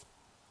enjoy.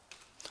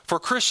 For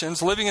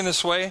Christians, living in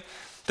this way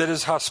that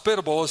is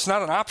hospitable is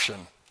not an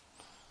option.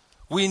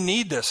 We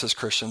need this as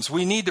Christians.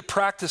 We need to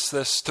practice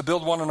this to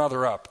build one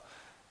another up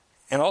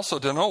and also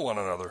to know one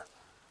another.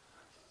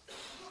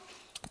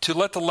 To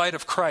let the light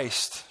of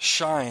Christ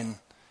shine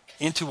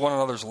into one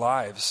another's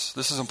lives.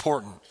 This is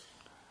important.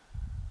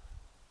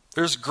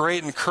 There's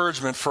great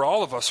encouragement for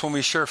all of us when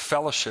we share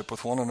fellowship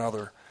with one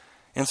another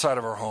inside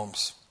of our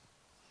homes.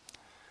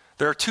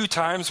 There are 2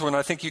 times when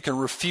I think you can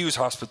refuse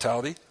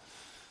hospitality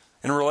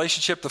in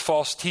relationship to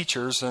false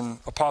teachers and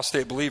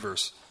apostate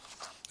believers.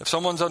 If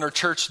someone's under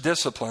church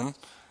discipline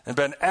and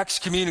been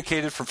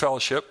excommunicated from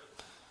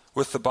fellowship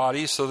with the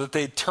body so that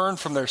they turn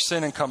from their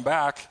sin and come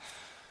back,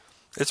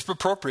 it's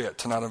appropriate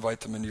to not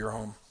invite them into your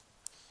home.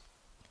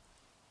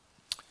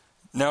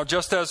 Now,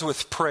 just as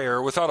with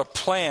prayer, without a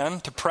plan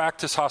to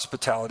practice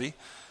hospitality,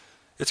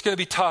 it's going to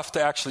be tough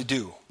to actually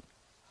do.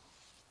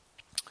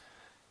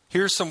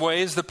 Here's some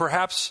ways that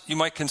perhaps you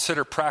might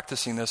consider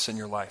practicing this in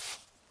your life.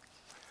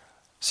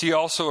 See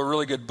also a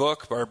really good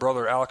book by our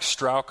brother Alex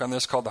Strauch on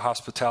this called The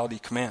Hospitality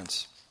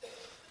Commands.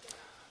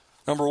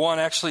 Number 1,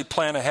 actually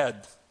plan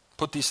ahead.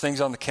 Put these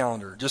things on the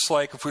calendar. Just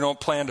like if we don't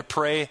plan to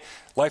pray,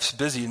 life's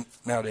busy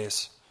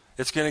nowadays.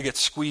 It's going to get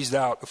squeezed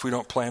out if we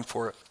don't plan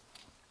for it.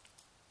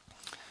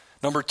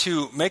 Number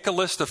 2, make a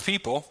list of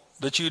people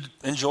that you'd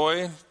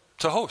enjoy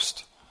to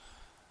host.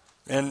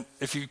 And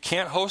if you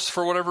can't host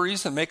for whatever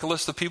reason, make a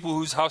list of people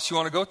whose house you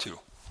want to go to.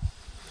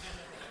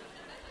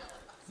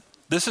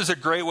 This is a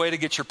great way to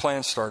get your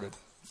plan started,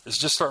 is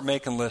just start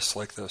making lists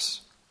like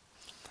this.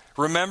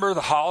 Remember,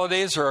 the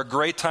holidays are a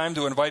great time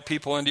to invite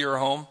people into your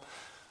home.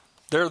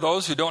 There are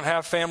those who don't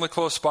have family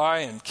close by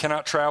and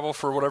cannot travel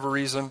for whatever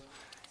reason.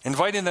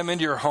 Inviting them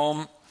into your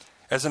home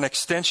as an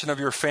extension of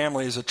your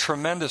family is a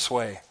tremendous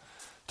way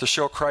to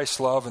show Christ's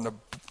love and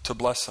to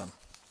bless them.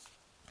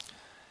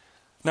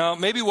 Now,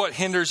 maybe what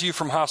hinders you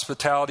from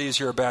hospitality is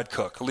you're a bad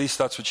cook. At least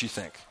that's what you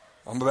think.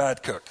 I'm a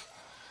bad cook.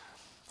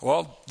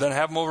 Well, then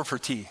have them over for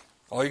tea.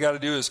 All you got to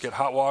do is get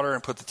hot water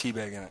and put the tea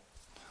bag in it.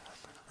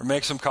 Or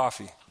make some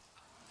coffee.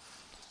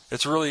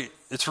 It's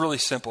really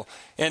simple.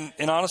 And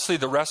honestly,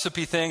 the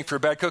recipe thing, if you're a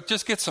bad cook,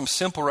 just get some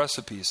simple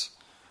recipes.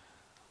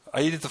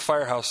 I eat at the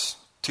Firehouse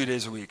 2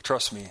 days a week.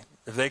 Trust me.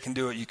 If they can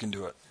do it, you can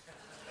do it.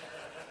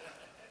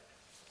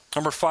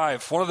 Number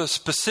 5, one of the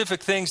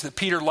specific things that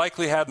Peter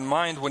likely had in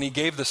mind when he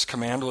gave this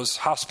command was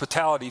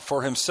hospitality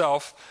for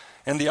himself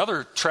and the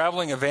other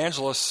traveling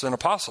evangelists and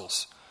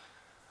apostles.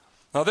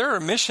 Now, there are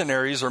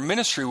missionaries or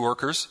ministry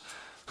workers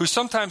who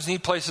sometimes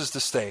need places to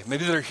stay.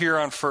 Maybe they're here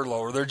on furlough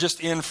or they're just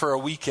in for a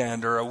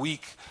weekend or a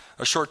week,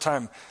 a short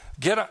time.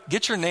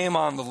 Get your name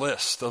on the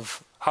list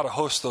of how to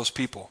host those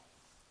people.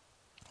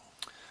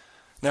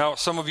 Now,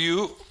 some of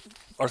you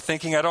are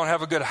thinking, I don't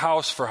have a good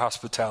house for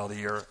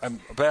hospitality, or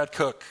I'm a bad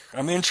cook,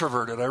 I'm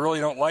introverted, I really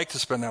don't like to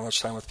spend that much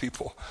time with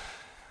people.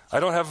 I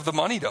don't have the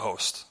money to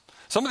host.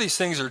 Some of these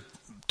things are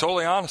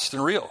totally honest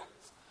and real.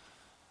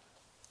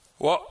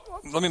 Well,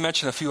 let me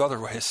mention a few other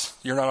ways.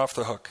 You're not off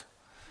the hook.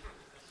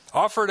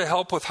 Offer to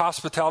help with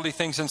hospitality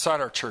things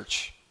inside our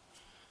church.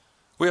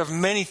 We have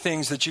many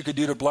things that you could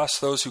do to bless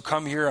those who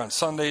come here on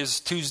Sundays,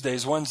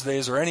 Tuesdays,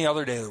 Wednesdays, or any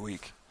other day of the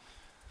week.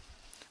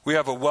 We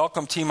have a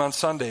welcome team on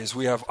Sundays.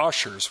 We have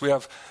ushers. We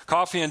have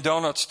coffee and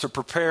donuts to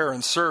prepare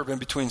and serve in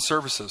between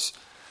services.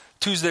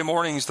 Tuesday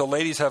mornings, the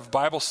ladies have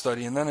Bible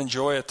study and then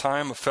enjoy a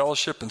time of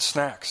fellowship and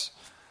snacks.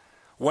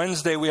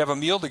 Wednesday, we have a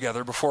meal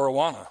together before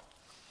Awana.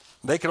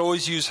 They could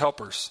always use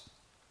helpers.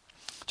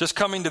 Just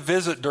coming to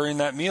visit during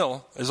that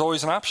meal is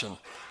always an option.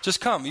 Just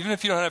come. Even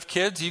if you don't have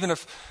kids, even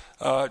if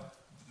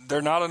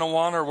they're not in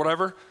Awana or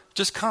whatever,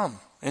 just come.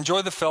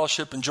 Enjoy the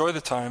fellowship. Enjoy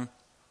the time.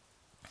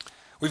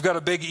 We've got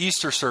a big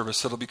Easter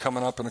service that'll be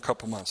coming up in a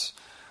couple months.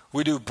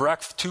 We do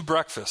 2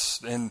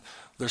 breakfasts, and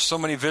there's so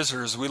many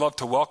visitors. We love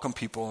to welcome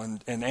people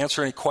and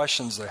answer any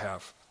questions they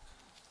have.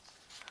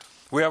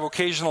 We have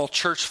occasional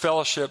church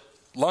fellowship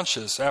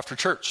lunches after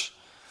church.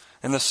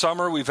 In the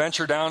summer, we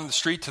venture down the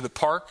street to the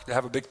park to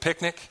have a big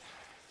picnic.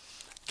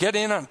 Get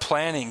in on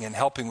planning and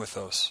helping with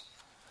those.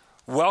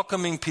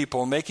 Welcoming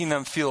people, making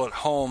them feel at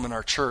home in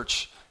our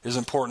church is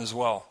important as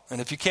well.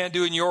 And if you can't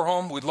do it in your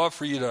home, we'd love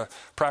for you to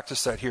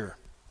practice that here.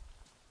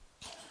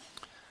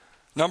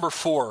 Number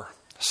 4,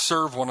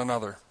 serve one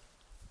another.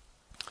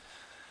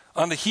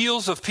 On the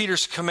heels of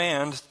Peter's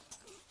command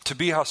to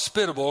be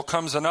hospitable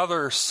comes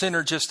another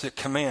synergistic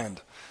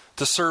command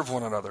to serve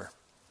one another.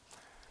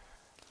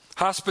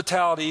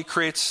 Hospitality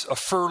creates a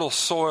fertile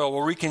soil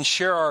where we can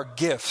share our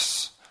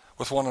gifts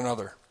with one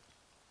another.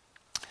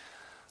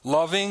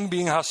 Loving,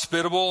 being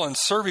hospitable, and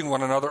serving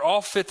one another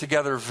all fit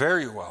together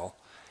very well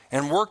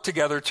and work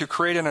together to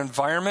create an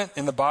environment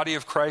in the body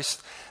of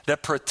Christ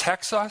that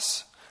protects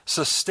us,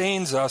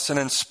 sustains us, and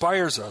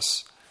inspires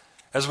us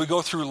as we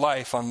go through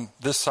life on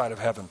this side of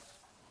heaven.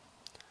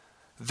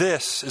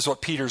 This is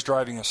what Peter's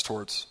driving us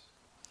towards.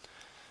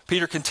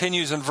 Peter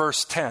continues in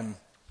verse 10.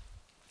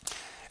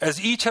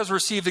 As each has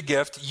received a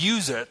gift,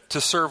 use it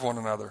to serve one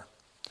another.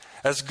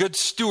 As good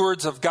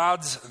stewards of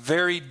God's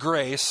varied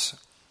grace,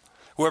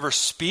 whoever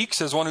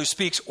speaks as one who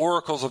speaks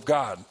oracles of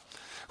God.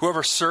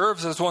 Whoever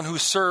serves as one who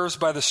serves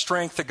by the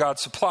strength that God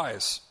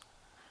supplies.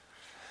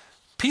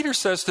 Peter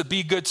says to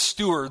be good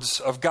stewards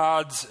of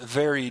God's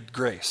varied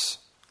grace.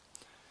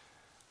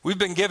 We've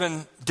been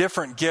given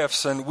different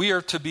gifts, and we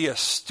are to be a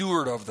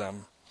steward of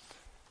them,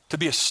 to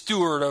be a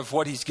steward of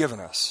what he's given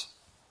us.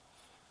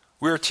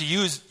 We are to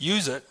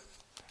use it,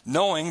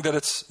 knowing that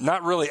it's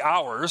not really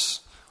ours.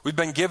 We've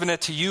been given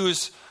it to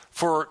use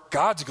for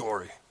God's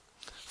glory,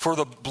 for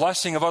the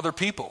blessing of other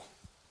people.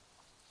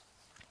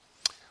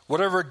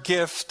 Whatever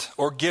gift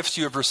or gifts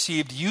you have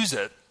received, use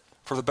it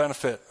for the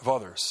benefit of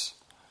others.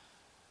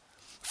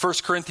 1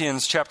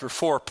 Corinthians chapter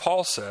 4,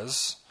 Paul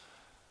says,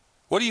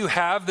 "What do you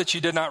have that you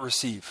did not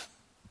receive?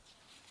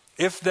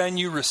 If then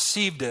you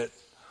received it,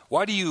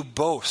 why do you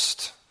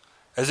boast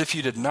as if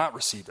you did not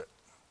receive it?"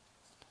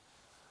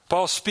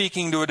 Paul's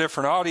speaking to a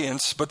different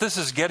audience, but this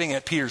is getting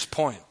at Peter's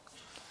point.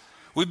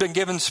 We've been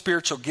given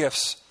spiritual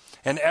gifts,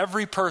 and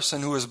every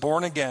person who is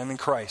born again in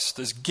Christ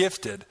is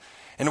gifted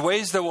in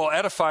ways that will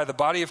edify the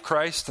body of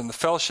Christ and the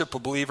fellowship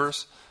of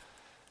believers,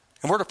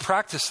 and we're to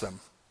practice them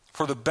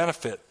for the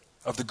benefit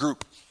of the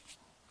group.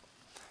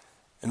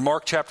 In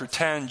Mark chapter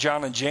 10,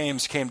 John and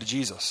James came to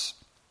Jesus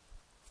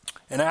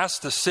and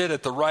asked to sit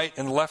at the right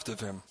and left of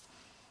him.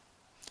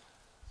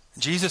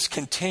 Jesus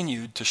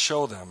continued to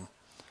show them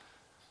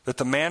that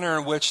the manner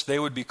in which they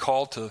would be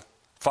called to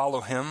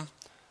follow him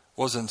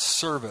was in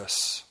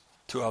service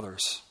to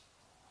others,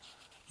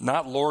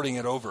 not lording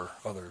it over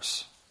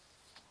others.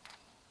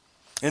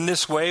 In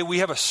this way, we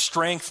have a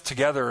strength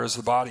together as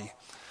the body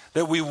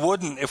that we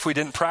wouldn't if we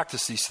didn't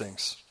practice these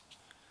things.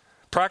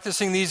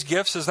 Practicing these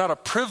gifts is not a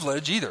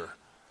privilege either.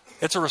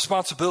 It's a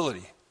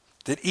responsibility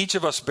that each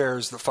of us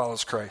bears that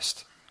follows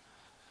Christ.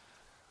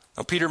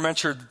 Now, Peter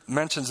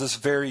mentions this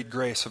varied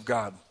grace of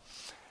God.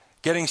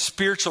 Getting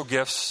spiritual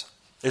gifts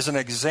is an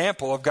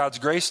example of God's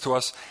grace to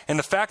us, and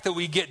the fact that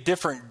we get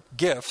different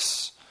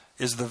gifts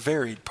is the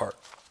varied part.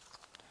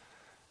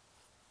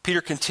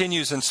 Peter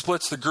continues and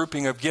splits the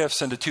grouping of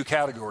gifts into two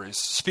categories: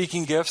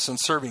 speaking gifts and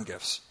serving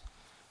gifts.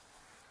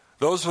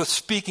 Those with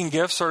speaking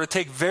gifts are to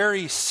take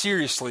very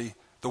seriously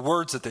the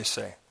words that they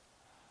say.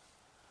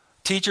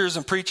 Teachers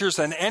and preachers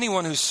and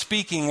anyone who's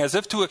speaking as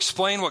if to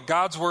explain what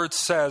God's word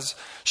says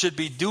should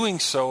be doing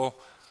so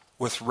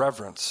with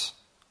reverence.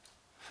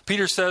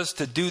 Peter says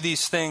to do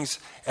these things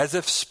as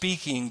if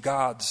speaking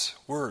God's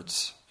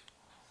words.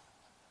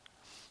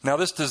 Now,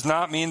 this does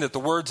not mean that the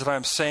words that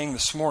I'm saying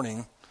this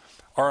morning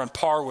are on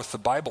par with the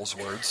Bible's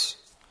words,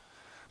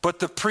 but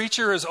the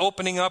preacher is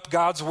opening up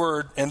God's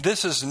word, and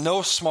this is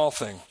no small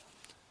thing.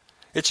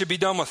 It should be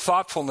done with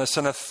thoughtfulness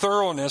and a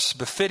thoroughness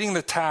befitting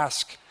the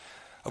task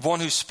of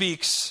one who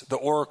speaks the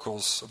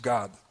oracles of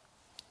God.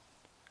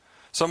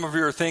 Some of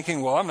you are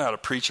thinking, well, I'm not a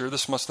preacher.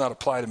 This must not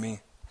apply to me.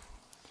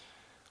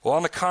 Well,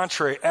 on the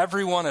contrary,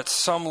 everyone at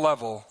some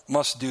level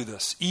must do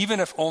this, even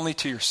if only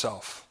to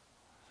yourself.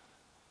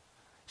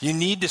 You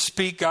need to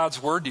speak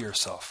God's word to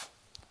yourself.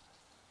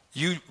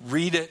 You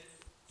read it.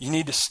 You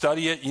need to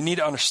study it. You need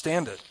to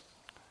understand it.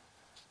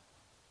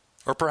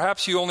 Or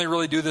perhaps you only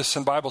really do this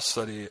in Bible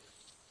study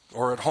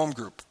or at home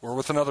group or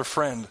with another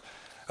friend.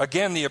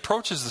 Again, the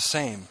approach is the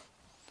same.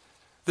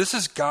 This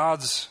is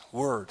God's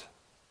word.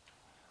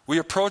 We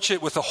approach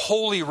it with a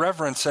holy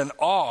reverence and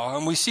awe,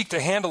 and we seek to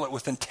handle it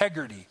with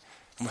integrity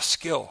and with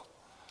skill.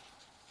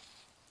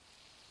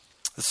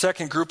 The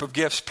second group of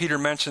gifts Peter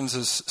mentions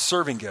is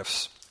serving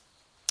gifts.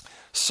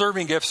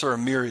 Serving gifts are a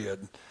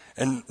myriad,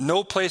 and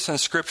no place in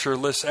Scripture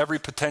lists every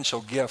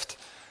potential gift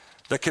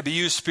that could be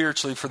used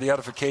spiritually for the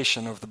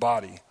edification of the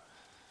body.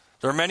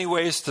 There are many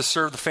ways to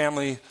serve the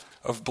family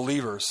of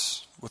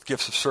believers with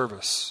gifts of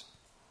service.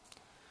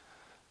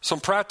 Some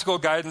practical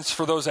guidance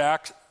for those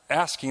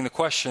asking the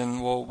question,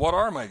 well, what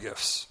are my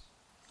gifts?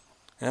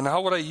 And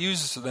how would I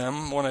use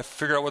them when I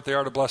figure out what they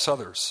are to bless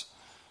others?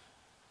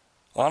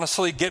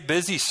 Honestly, get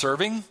busy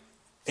serving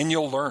and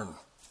you'll learn.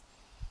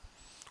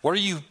 What are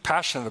you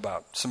passionate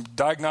about? Some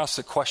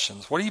diagnostic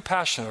questions. What are you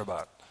passionate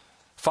about?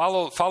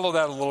 Follow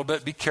that a little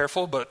bit. Be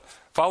careful, but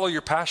follow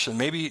your passion.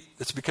 Maybe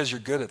it's because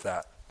you're good at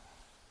that.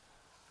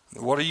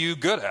 What are you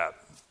good at?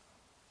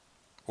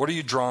 What are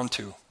you drawn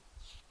to?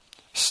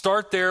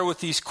 Start there with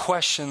these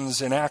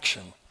questions in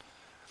action.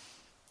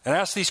 And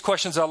ask these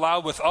questions out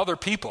loud with other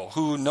people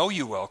who know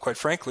you well, quite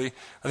frankly.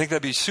 I think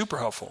that'd be super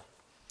helpful.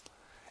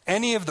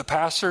 Any of the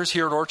pastors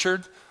here at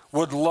Orchard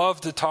would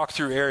love to talk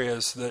through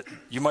areas that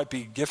you might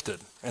be gifted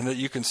and that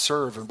you can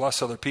serve and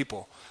bless other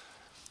people.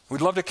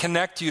 We'd love to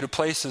connect you to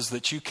places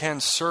that you can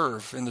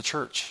serve in the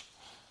church.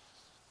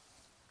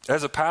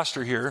 As a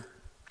pastor here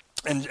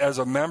and as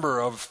a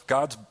member of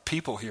God's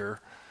people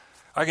here,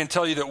 I can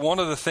tell you that one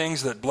of the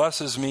things that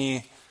blesses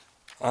me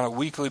on a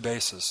weekly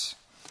basis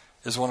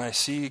is when I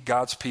see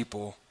God's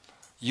people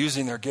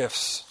using their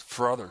gifts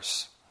for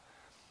others.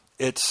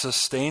 It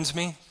sustains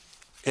me.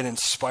 It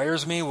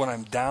inspires me. When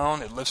I'm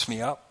down, it lifts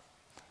me up.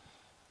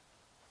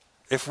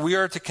 If we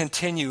are to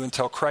continue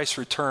until Christ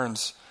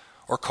returns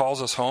or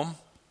calls us home,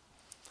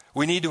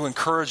 we need to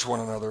encourage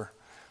one another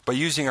by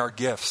using our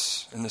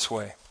gifts in this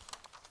way.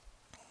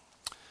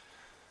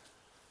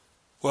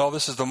 Well,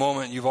 this is the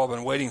moment you've all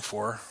been waiting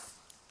for.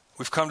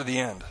 We've come to the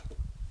end.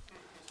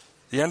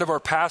 The end of our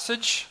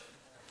passage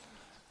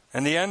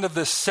and the end of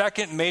this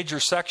second major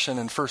section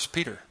in 1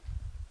 Peter.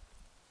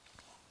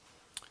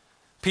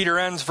 Peter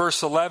ends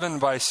verse 11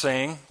 by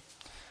saying,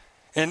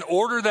 in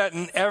order that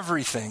in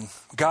everything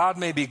God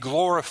may be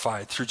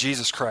glorified through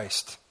Jesus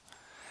Christ.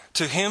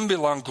 To him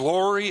belong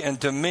glory and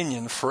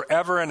dominion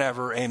forever and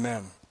ever.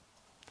 Amen.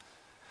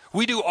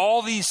 We do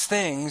all these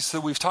things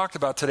that we've talked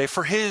about today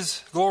for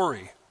his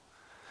glory.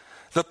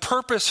 The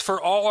purpose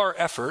for all our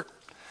effort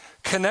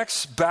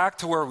connects back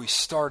to where we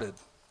started.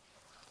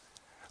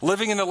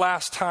 Living in the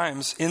last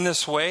times in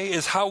this way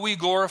is how we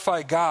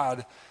glorify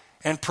God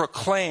and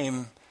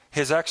proclaim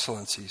his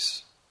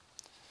excellencies.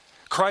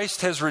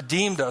 Christ has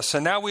redeemed us,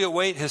 and now we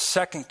await his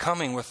second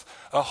coming with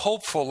a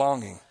hopeful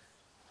longing.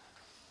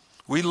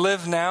 We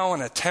live now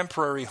in a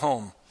temporary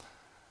home.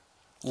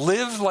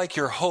 Live like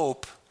your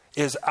hope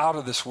is out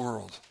of this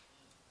world.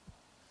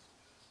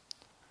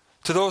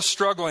 To those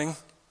struggling,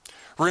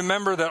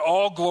 remember that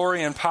all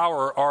glory and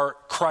power are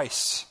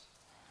Christ's.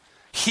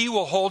 He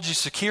will hold you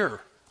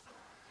secure.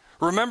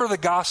 Remember the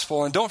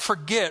gospel and don't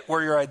forget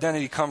where your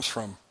identity comes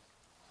from.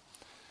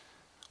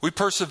 We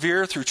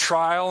persevere through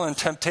trial and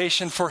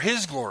temptation for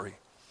his glory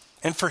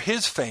and for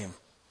his fame.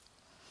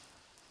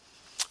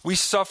 We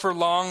suffer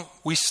long,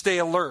 we stay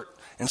alert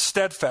and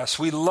steadfast.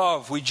 We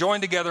love, we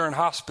join together in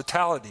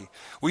hospitality.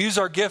 We use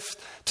our gift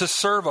to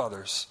serve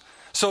others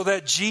so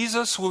that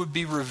Jesus would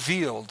be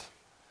revealed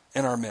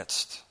in our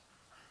midst.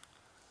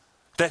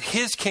 That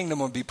his kingdom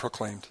would be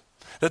proclaimed.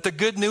 That the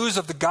good news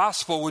of the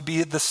gospel would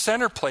be the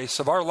center place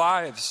of our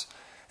lives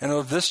and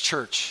of this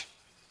church.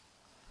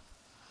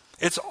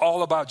 It's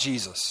all about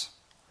Jesus.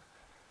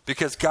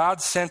 Because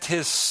God sent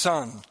his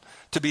Son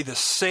to be the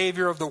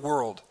Savior of the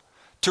world,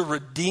 to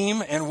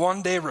redeem and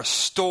one day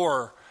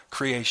restore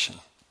creation.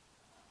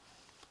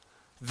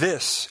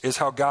 This is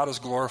how God is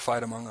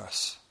glorified among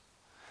us.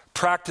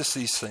 Practice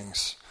these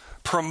things.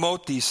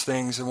 Promote these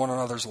things in one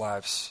another's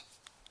lives.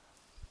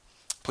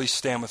 Please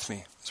stand with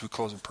me as we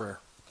close in prayer.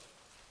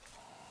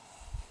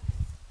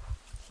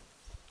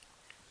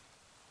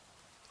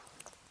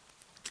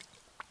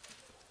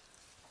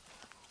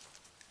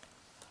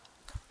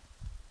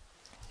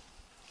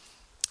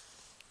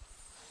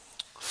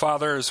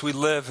 Father, as we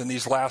live in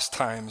these last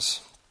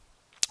times,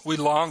 we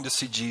long to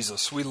see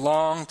Jesus. We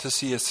long to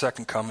see his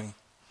second coming,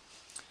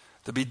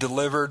 to be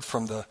delivered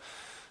from the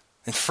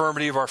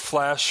infirmity of our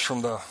flesh,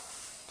 from the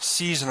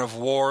season of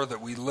war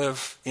that we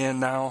live in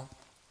now.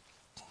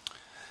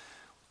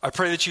 I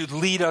pray that you'd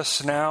lead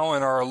us now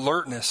in our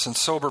alertness and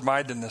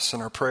sober-mindedness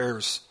in our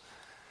prayers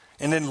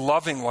and in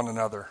loving one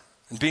another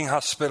and being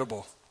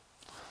hospitable.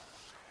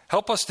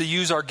 Help us to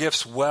use our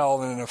gifts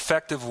well in an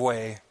effective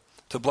way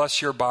to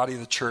bless your body,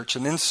 the church,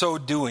 and in so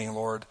doing,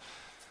 Lord,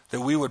 that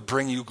we would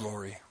bring you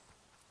glory.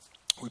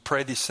 We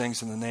pray these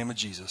things in the name of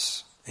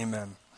Jesus. Amen.